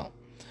get is chal.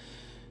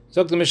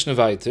 Zog the Mishnah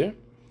weiter.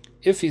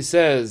 If he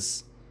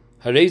says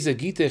so here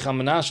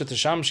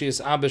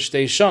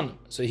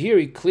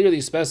he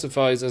clearly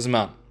specifies as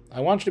man.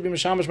 I want you to be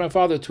mishamish my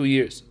father 2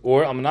 years.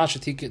 Or in this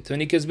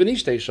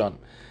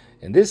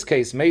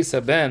case,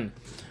 Meisa ben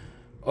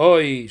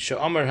oy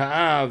she'amar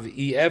ha'av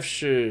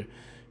ifshi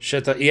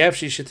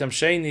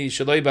shetamsheni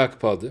shaloi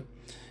bakpad.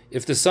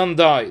 If the son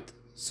died,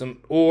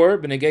 or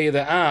b'negei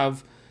the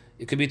av,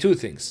 It could be two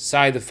things.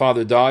 Say the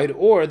father died,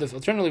 or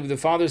alternatively, the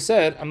father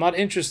said, I'm not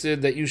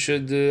interested that you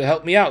should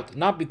help me out.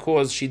 Not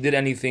because she did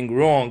anything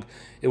wrong.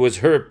 It was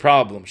her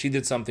problem. She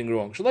did something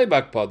wrong.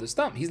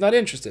 He's not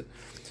interested.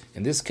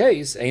 In this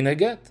case, ain't a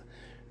get.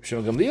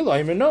 Rishim Gamliel,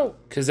 I no,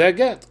 because I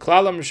get.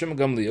 Klalam Rishim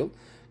Gamliel,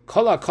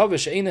 Kala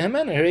Kavish ain't a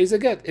hemena, here is a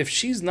get. If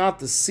she's not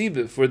the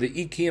sibah for the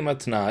ikiyam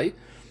atnai,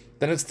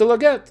 then it's still a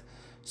get.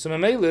 So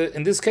Mamela,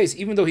 in this case,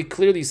 even though he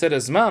clearly said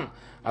as man,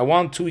 I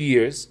want 2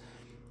 years,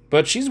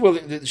 but she's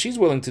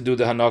willing to do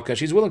the hanaka,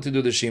 she's willing to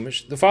do the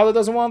shimish. The father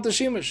doesn't want the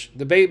shimish.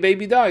 The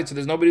baby died, so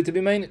there's nobody to be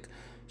mainik.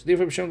 So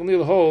therefore, Rishim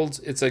Gamliel holds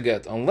it's a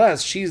get,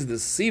 unless she's the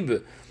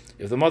sibah.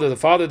 If the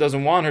father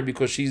doesn't want her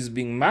because she's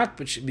being mak,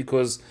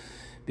 because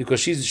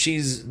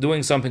she's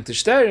doing something to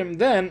shtarim,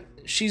 then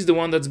she's the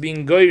one that's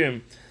being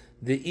goyrim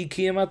the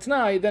ikiyam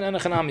atnai, then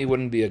anachanami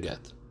wouldn't be a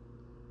get.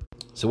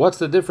 So what's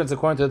the difference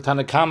according to the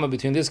Tanakama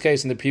between this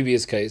case and the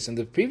previous case? In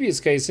the previous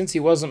case, since he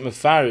wasn't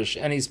mefarish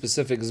any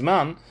specific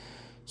zman,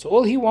 so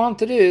all he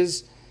wanted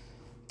is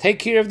take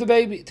care of the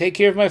baby, take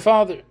care of my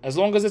father, as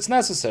long as it's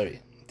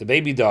necessary. The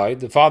baby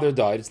died, the father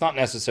died, it's not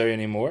necessary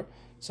anymore.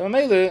 So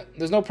Mele,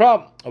 there's no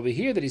problem. Over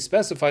here that he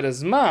specified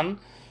as man,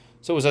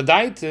 so it was a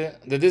daite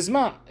that is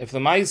man. If the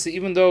maise,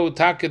 even though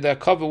taka that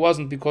cover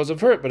wasn't because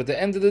of her, but at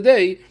the end of the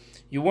day,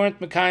 you weren't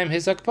mekayim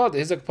his akpada.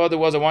 His akpada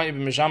was, I want you to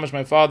be mishamish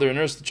my father and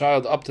nurse the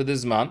child up to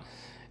this man,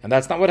 and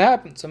that's not what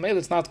happened. So Mele,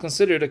 it's not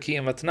considered a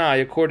kiyam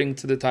atnai according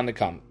to the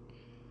Tanakam.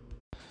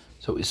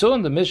 So we saw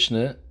in the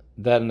Mishnah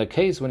that in the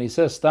case when he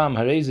says stam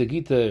hareze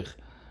gittin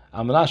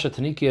amlasha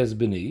taniki as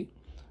bini,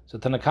 so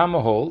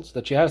Tanakama holds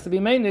that she has to be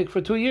mainik for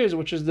 2 years,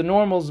 which is the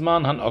normal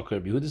zman hanokar.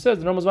 Yehuda says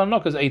the normal zman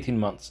hanokar is 18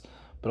 months,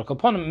 but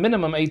upon a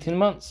minimum 18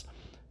 months. In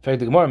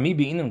fact, the Gemara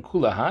mibi inim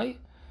kula hai.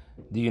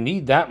 Do you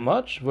need that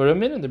much for a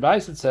minute? The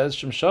Brisa says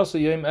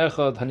shemshasa yoim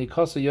echad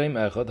hanikasa yoim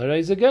echad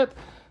hareze get.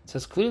 It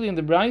says clearly in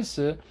the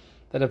Brisa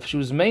that if she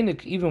was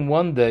mainik even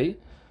 1 day,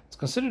 it's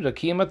considered a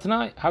kiyam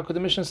atnai. How could the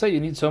Mishnah say you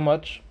need so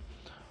much?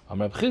 It's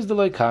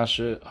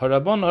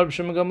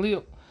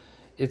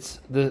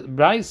the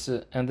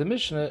Brisa and the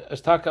Mishnah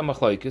as taka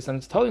machlokes, and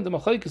it's telling the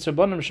machlokes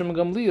Rabbanim Rishim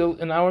Gamliel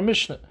in our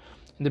Mishnah.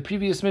 In the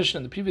previous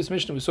Mishnah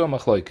we saw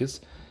machlokes.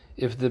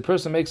 If the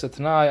person makes a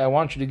tanai, I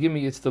want you to give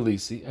me its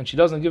talisi, and she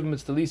doesn't give him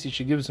its talisi,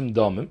 she gives him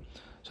domim.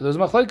 So there's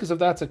machlokes if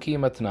that's a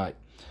kiyam tanai.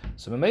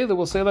 So Mamela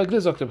will say like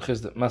this, Dr.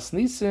 B'chizda,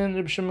 Masnisin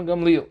Rishim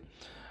Gamliel.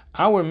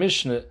 Our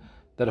Mishnah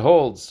that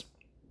holds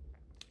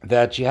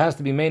that she has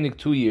to be mainik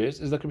 2 years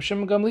is like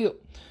Rishim Gamliel,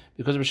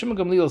 because Rishim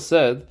Gamliel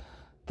said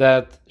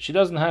that she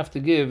doesn't have to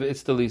give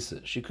its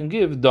talisa. She can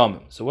give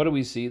domim. So what do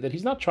we see? That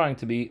he's not trying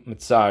to be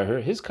mitzar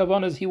her. His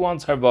kavan is he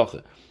wants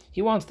harvacha.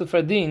 He wants the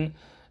fardin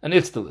an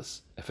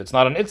itztalis. If it's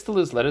not an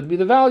itztalis, let it be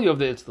the value of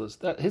the itztalis.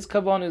 That his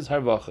kavan is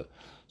harvacha.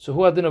 So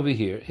who adin over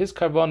here? His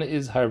kavan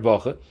is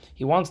harvacha.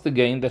 He wants to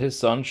gain that his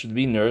son should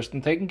be nursed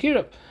and taken care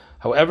of.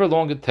 However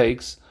long it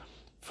takes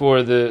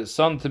for the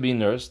son to be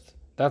nursed,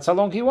 that's how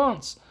long he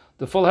wants.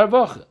 The full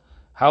harvacha.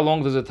 How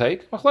long does it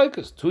take?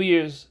 Machlokes, 2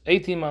 years,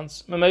 18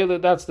 months. Mamela,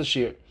 that's the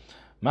shear.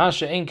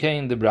 Masha ein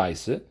kein the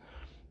Brisa.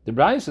 The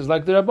Brisa is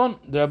like the Rabban.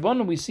 The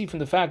Rabban we see from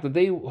the fact that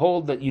they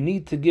hold that you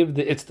need to give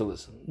the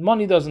itztalis.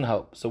 Money doesn't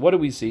help. So what do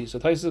we see? So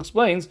Taisus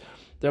explains,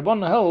 the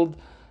Rabban held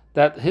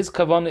that his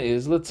kavanah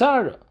is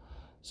litzara.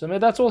 So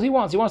that's all he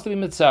wants. He wants to be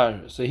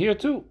mitzar. So here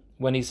too,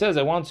 when he says,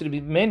 I want you to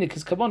be menik,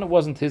 his kavanah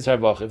wasn't his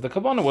harvacha. If the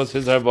kavanah was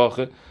his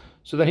harvacha,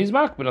 so then he's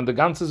makbid on the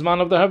ganzes man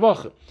of the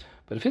harvacha.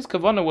 But if his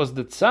kavanah was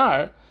the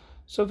tsar,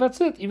 so that's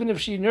it. Even if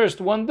she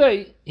nursed 1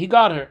 day, he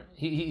got her.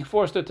 He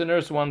forced her to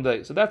nurse 1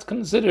 day. So that's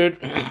considered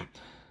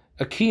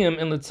a kiyam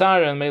in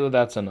Litzara, and Mela,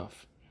 that's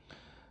enough.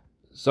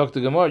 Zok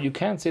the Gemara, you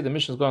can't say the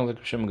Mishnah is going like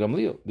Rishim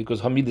Gamliel,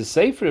 because Hamid is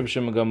safer of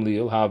Rishim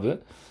Gamliel, have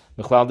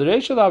Mechlal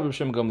Dereishel have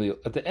Rishim Gamliel.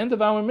 At the end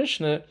of our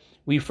Mishnah,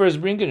 we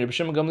first bring in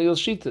Rishim Gamliel's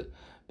Shita.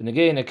 But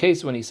again, in a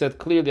case when he said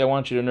clearly, I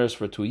want you to nurse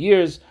for 2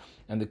 years,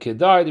 and the kid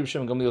died,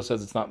 Rishim Gamliel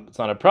says it's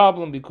not a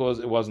problem because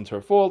it wasn't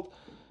her fault.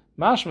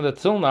 Mashma that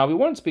till now we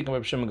weren't speaking of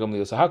Reb Shimon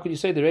Gamliel. So how could you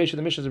say the ratio of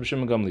the Mishnah is Reb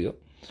Shimon Gamliel?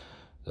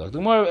 The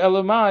Gemara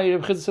Elamai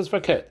Reb Chizda says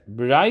Farket.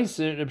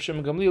 B'Raisa Reb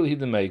Shimon Gamliel he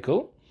the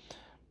Meikel,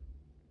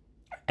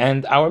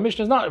 and our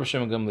Mishnah is not Reb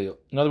Shimon Gamliel.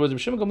 In other words,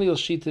 Reb Shimon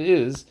Gamliel's shita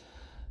is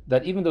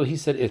that even though he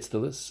said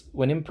itztalis,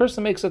 when a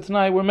person makes a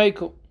tanai, we're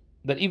Meikel.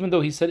 That even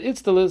though he said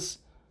itztalis,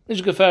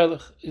 nish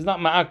geferlich. He's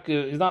not mak.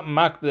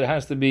 There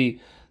has to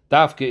be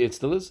dafke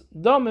itztalis.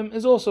 Domim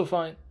is also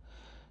fine.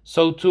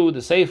 So too, the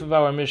Seif of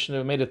our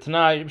Mishnah made a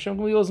Tanai, Reb Shimon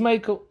Gamliel is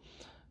Meikel,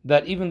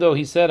 that even though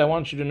he said, I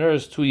want you to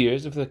nurse 2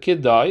 years, if the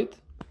kid died,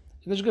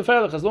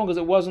 as long as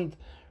it wasn't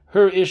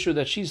her issue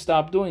that she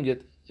stopped doing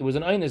it, it was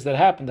an einus that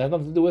happened, that had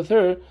nothing to do with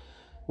her,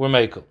 we're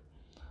Meikel.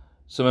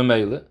 So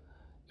Memele,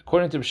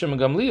 according to Reb Shimon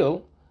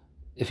Gamliel,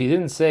 if he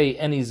didn't say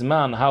any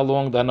zman, how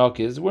long the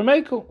hanok is, we're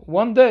Meikel.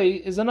 1 day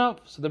is enough.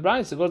 So the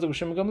Brisa goes to Reb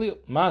Shimon Gamliel.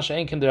 Masha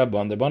ein kin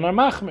derabban, the rabban are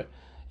machmer.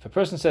 If a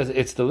person says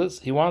itztalis,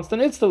 he wants an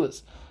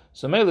itztalis.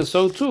 So Mele,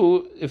 so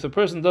too, if the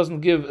person doesn't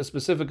give a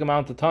specific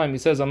amount of time, he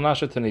says, I'm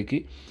Nasha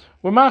Taniki,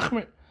 we're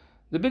Machmer.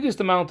 The biggest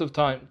amount of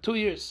time, 2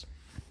 years.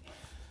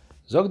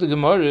 Zog the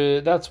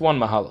Gemara, that's one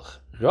mahalach.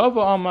 Rav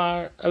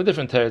Amar, I have a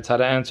different teretz how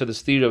to answer the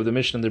steer of the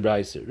Mishnah and the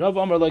Brayser. Rav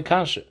Amar like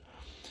kasha.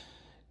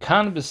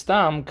 Kan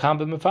b'stam, kan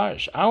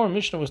b'mefarish. Our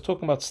Mishnah was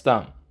talking about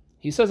stam.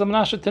 He says,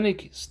 Amnasha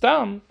Taniki.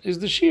 Stam is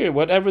the shear,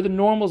 whatever the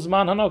normal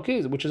Zman Hanok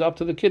is, which is up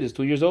to the kid, is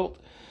 2 years old.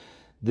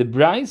 The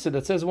Brayser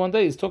that says 1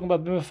 day is talking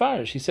about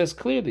b'mefarish. He says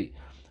clearly,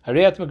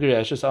 Hariyat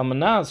Megreshes,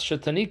 Almanas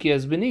Shataniki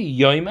has bini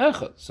yoim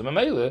echad. So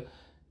Mamela,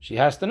 she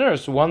has to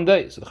nurse 1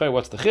 day. So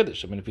what's the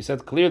chiddush? I mean, if he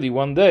said clearly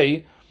 1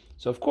 day,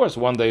 so of course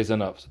 1 day is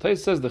enough. So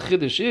Tais says the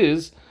chiddush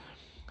is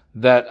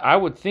that I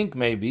would think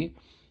maybe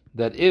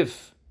that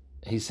if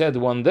he said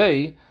 1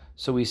 day,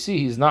 so we see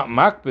he's not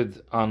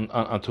makbid on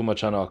too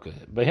much anaka.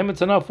 By him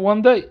it's enough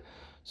 1 day.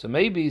 So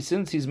maybe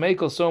since he's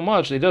makel so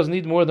much, he doesn't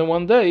need more than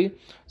 1 day.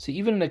 So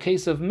even in a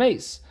case of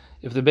mace,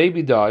 if the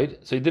baby died,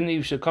 so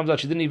she comes out,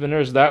 she didn't even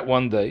nurse that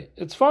 1 day,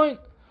 it's fine.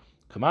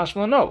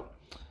 Kamashma, no.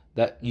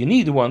 That you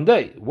need 1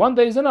 day. 1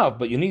 day is enough,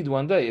 but you need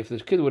 1 day. If the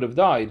kid would have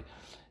died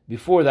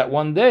before that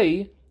 1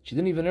 day, she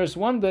didn't even nurse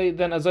 1 day,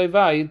 then as I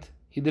vayit,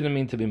 he didn't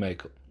mean to be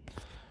makel.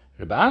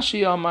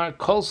 Rabashi Amar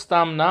Kol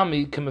Stam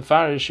Nami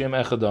Kemefarish Yem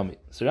Echadami.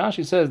 So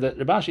Rashi says that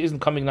Rabashi isn't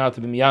coming now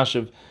to be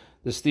miyashiv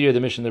the steer, the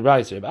mission, the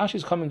riser. Rabashi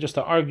is coming just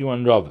to argue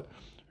on Rav.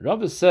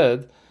 Rav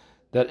said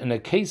that in a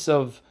case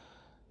of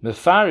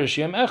Mefarish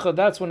Yem Echad,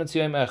 that's when it's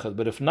Yem Echad.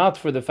 But if not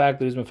for the fact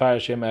that he's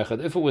Mefarish Yem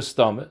Echad, if it was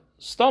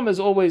Stam is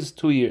always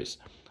 2 years.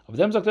 Of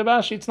them Zak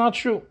Rabashi, it's not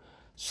true.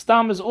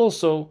 Stam is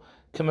also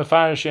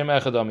Kemefarish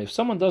Yem Echadami. If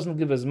someone doesn't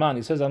give his man,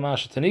 he says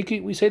Amash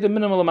Taniki, we say the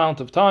minimal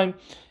amount of time,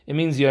 it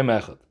means Yem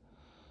Echad.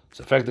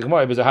 So in fact, the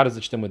Gemara, how does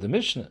it stem with the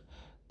Mishnah?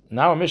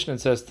 Now our Mishnah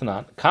says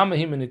Tanan,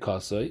 Kamahim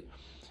Nikasai.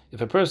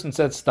 If a person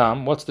said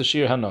Stam, what's the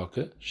Shir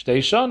Hanoka? Shtei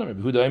Shanim,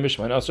 Rabbi Huda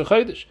Imishmain Asur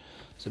Chaydish.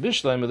 So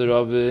Bishleim the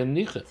Rav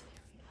Nicha.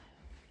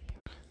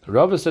 The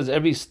Rav says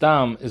every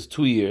Stam is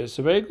 2 years.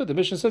 So very good. The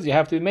Mishnah says you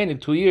have to be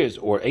made 2 years,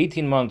 or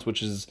 18 months,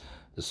 which is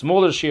the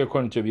smaller Shir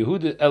according to Rabbi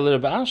Huda. El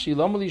Rabbi Ashi,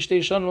 Lomali Shtei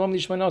Shanim,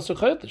 Lomali Shmain Asur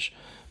Chaydish.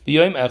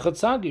 B'yoim Echad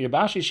Sagi.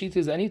 Rabbi Ashi Shita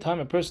is any time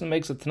a person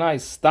makes a Tanai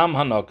Stam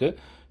Hanoka,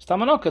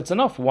 it's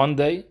enough 1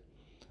 day.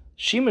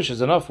 Shemesh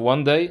is enough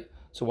 1 day.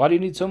 So why do you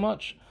need so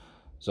much?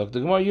 Zok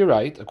the Gemara, you're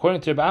right.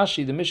 According to Rabbi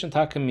Ashi, the Mishnah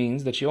Taka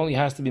means that she only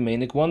has to be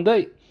menik 1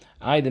 day.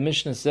 The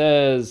Mishnah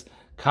says,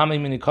 Kamei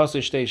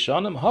minikosei shtei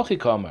shanim, hachi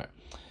kamar.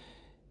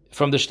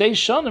 From the shtei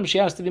shanim, she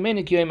has to be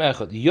menik yoim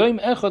echad.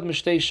 Yoim echad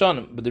mishtei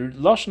shanim. But the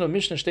lashon of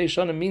Mishnah shtei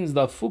shanim means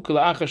the fukul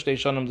acha shtei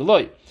shanim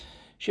deloi.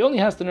 She only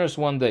has to nurse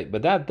 1 day,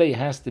 but that day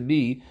has to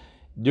be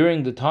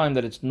during the time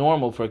that it's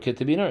normal for a kid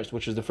to be nursed,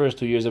 which is the first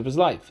 2 years of his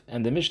life.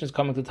 And the Mishnah is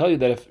coming to tell you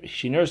that if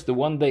she nursed the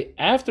 1 day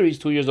after he's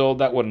 2 years old,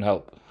 that wouldn't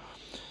help.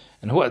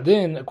 And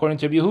then, according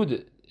to Rabbi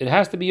Yehuda, it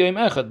has to be Yom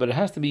Echad, but it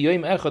has to be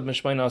Yom Echad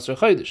Mishmain Asur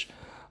Chaydish.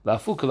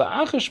 La'afuk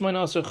la'acha Shmain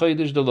Asur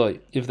Chaydish deloi.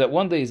 If that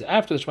 1 day is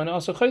after the Shmain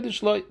Asur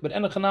Chaydish loi, but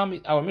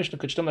enachanami, our Mishnah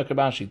could stem like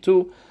Rabbi Ashi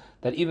too,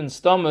 that even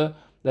stama,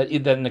 that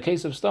in the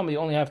case of stama, you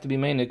only have to be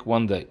menik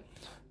 1 day. In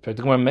fact,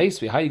 how are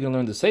you going to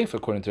learn the sefer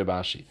according to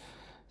Rabbi Ashi?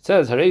 It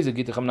says, Hareze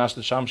Gittin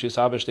Daf Sham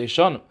Shisab Shtei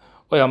Shanim.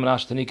 Oy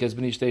Amnash Tanik has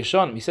been Shtei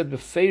Shanim. He said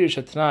beferish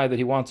atnai that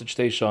he wants it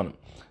Shtei Shanim.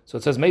 So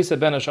it says Meisa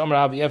Ben Hashem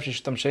Rav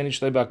Yefsh Shtam Sheni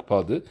Shtei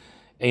Bakpad.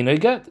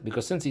 Ain't get,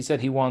 because since he said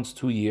he wants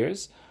 2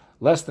 years,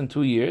 less than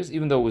 2 years,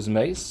 even though it was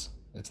mace,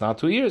 it's not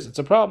 2 years. It's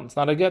a problem. It's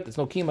not a get. It's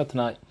no kima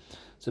tonight.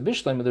 So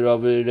Bishleim the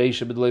Rav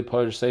Reisha B'Delei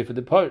Parish Sefer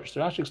the Parish.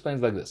 So Rashi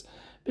explains like this: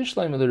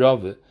 Bishleim the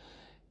Rav,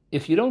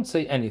 if you don't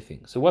say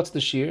anything, so what's the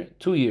shear?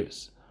 2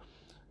 years.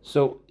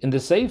 So in the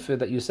Sefer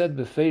that you said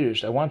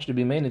beferish, I want you to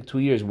be menik 2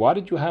 years. Why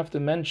did you have to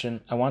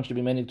mention I want you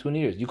to be menik 2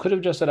 years? You could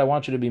have just said I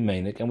want you to be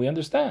menik, and we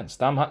understand.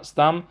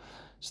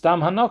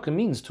 Stam Hanaka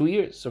means 2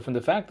 years. So from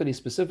the fact that he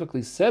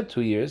specifically said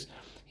 2 years,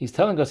 he's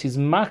telling us he's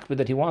makbid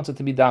that he wants it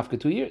to be dafka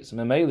 2 years.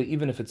 Memele,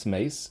 even if it's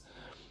mace,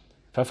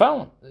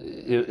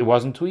 it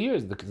wasn't 2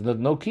 years. There's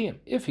no kiyum.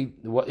 If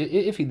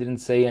he didn't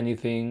say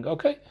anything,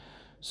 okay.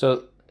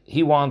 So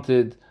he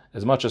wanted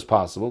as much as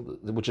possible,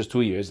 which is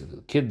 2 years. The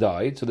kid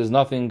died, so there's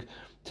nothing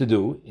to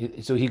do.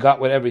 So he got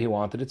whatever he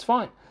wanted. It's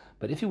fine.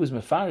 But if he was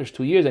mefarish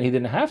 2 years and he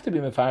didn't have to be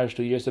mefarish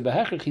 2 years, so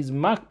behechich he's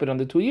makbid on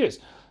the 2 years.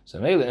 So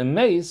memele in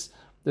mace,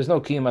 there's no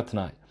kiyum at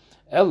tonight.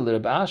 El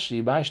Reb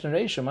Ashi b'Aishna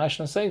Reisha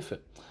b'Aishna Sefer.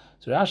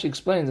 So Rashi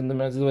explains, and the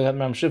way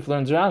Ram Shif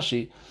learns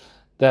Rashi,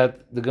 that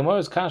the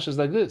Gemara's kasha is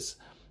like this.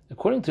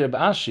 According to Reb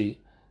Ashi,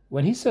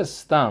 when he says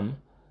stam,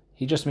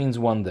 he just means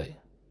 1 day.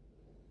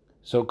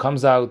 So it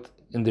comes out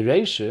in the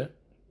Reisha,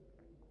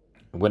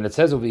 when it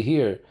says over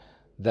here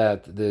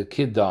that the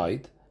kid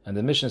died, and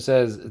the Mishnah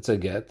says it's a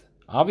get,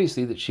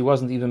 obviously that she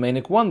wasn't even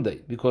menik 1 day,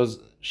 because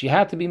she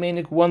had to be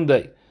menik 1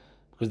 day.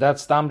 Because that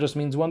stam just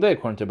means 1 day,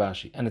 according to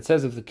Rashi. And it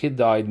says if the kid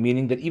died,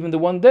 meaning that even the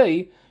 1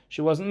 day,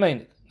 she wasn't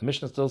menik. The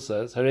Mishnah still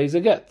says, Harei a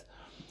get.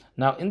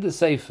 Now, in the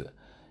Sefer,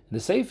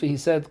 he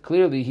said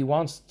clearly he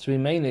wants to be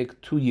menik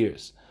 2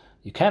 years.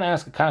 You can't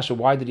ask a kasha,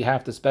 why did he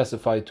have to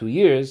specify 2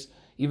 years?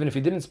 Even if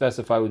he didn't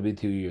specify, it would be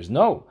 2 years.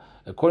 No.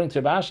 According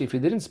to Rashi, if he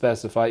didn't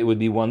specify, it would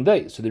be 1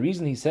 day. So the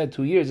reason he said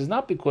 2 years is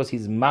not because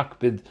he's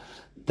makbid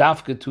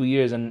dafka 2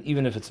 years, and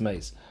even if it's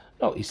mace.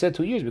 No, he said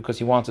 2 years because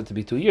he wants it to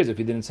be 2 years. If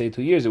he didn't say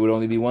 2 years, it would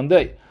only be 1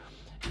 day.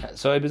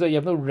 So you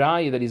have no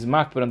raya that he's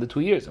makbid on the 2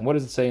 years. And what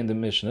does it say in the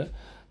Mishnah?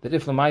 That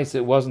if Lamaisa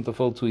it wasn't the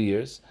full 2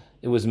 years,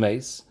 it was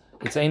mace,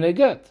 it's ein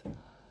get.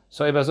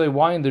 So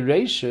why in the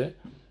Reisha,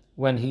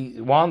 when he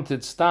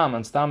wanted stam,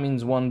 and stam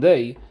means 1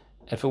 day,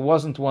 if it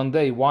wasn't 1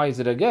 day, why is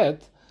it a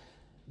get?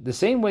 The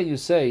same way you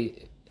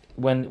say,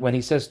 when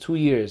he says 2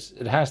 years,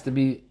 it has to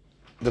be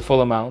the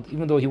full amount,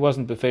 even though he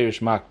wasn't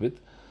beferish makbid.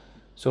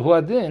 So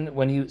huadin,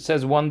 when he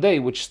says 1 day,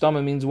 which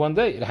stama means 1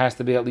 day, it has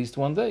to be at least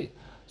 1 day.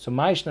 So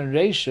ma'ishna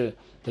reisha,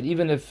 that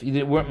even if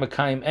you weren't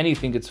makayim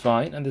anything, it's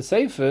fine. And the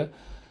sefer,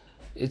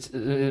 it's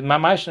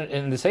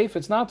in the sefer,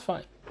 it's not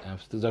fine.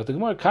 After the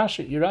Gemara,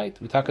 kasha, you're right.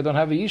 We don't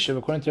have a yishuv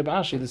according to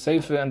Rabbi Ashi. The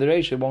sefer and the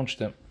reisha won't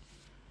stem.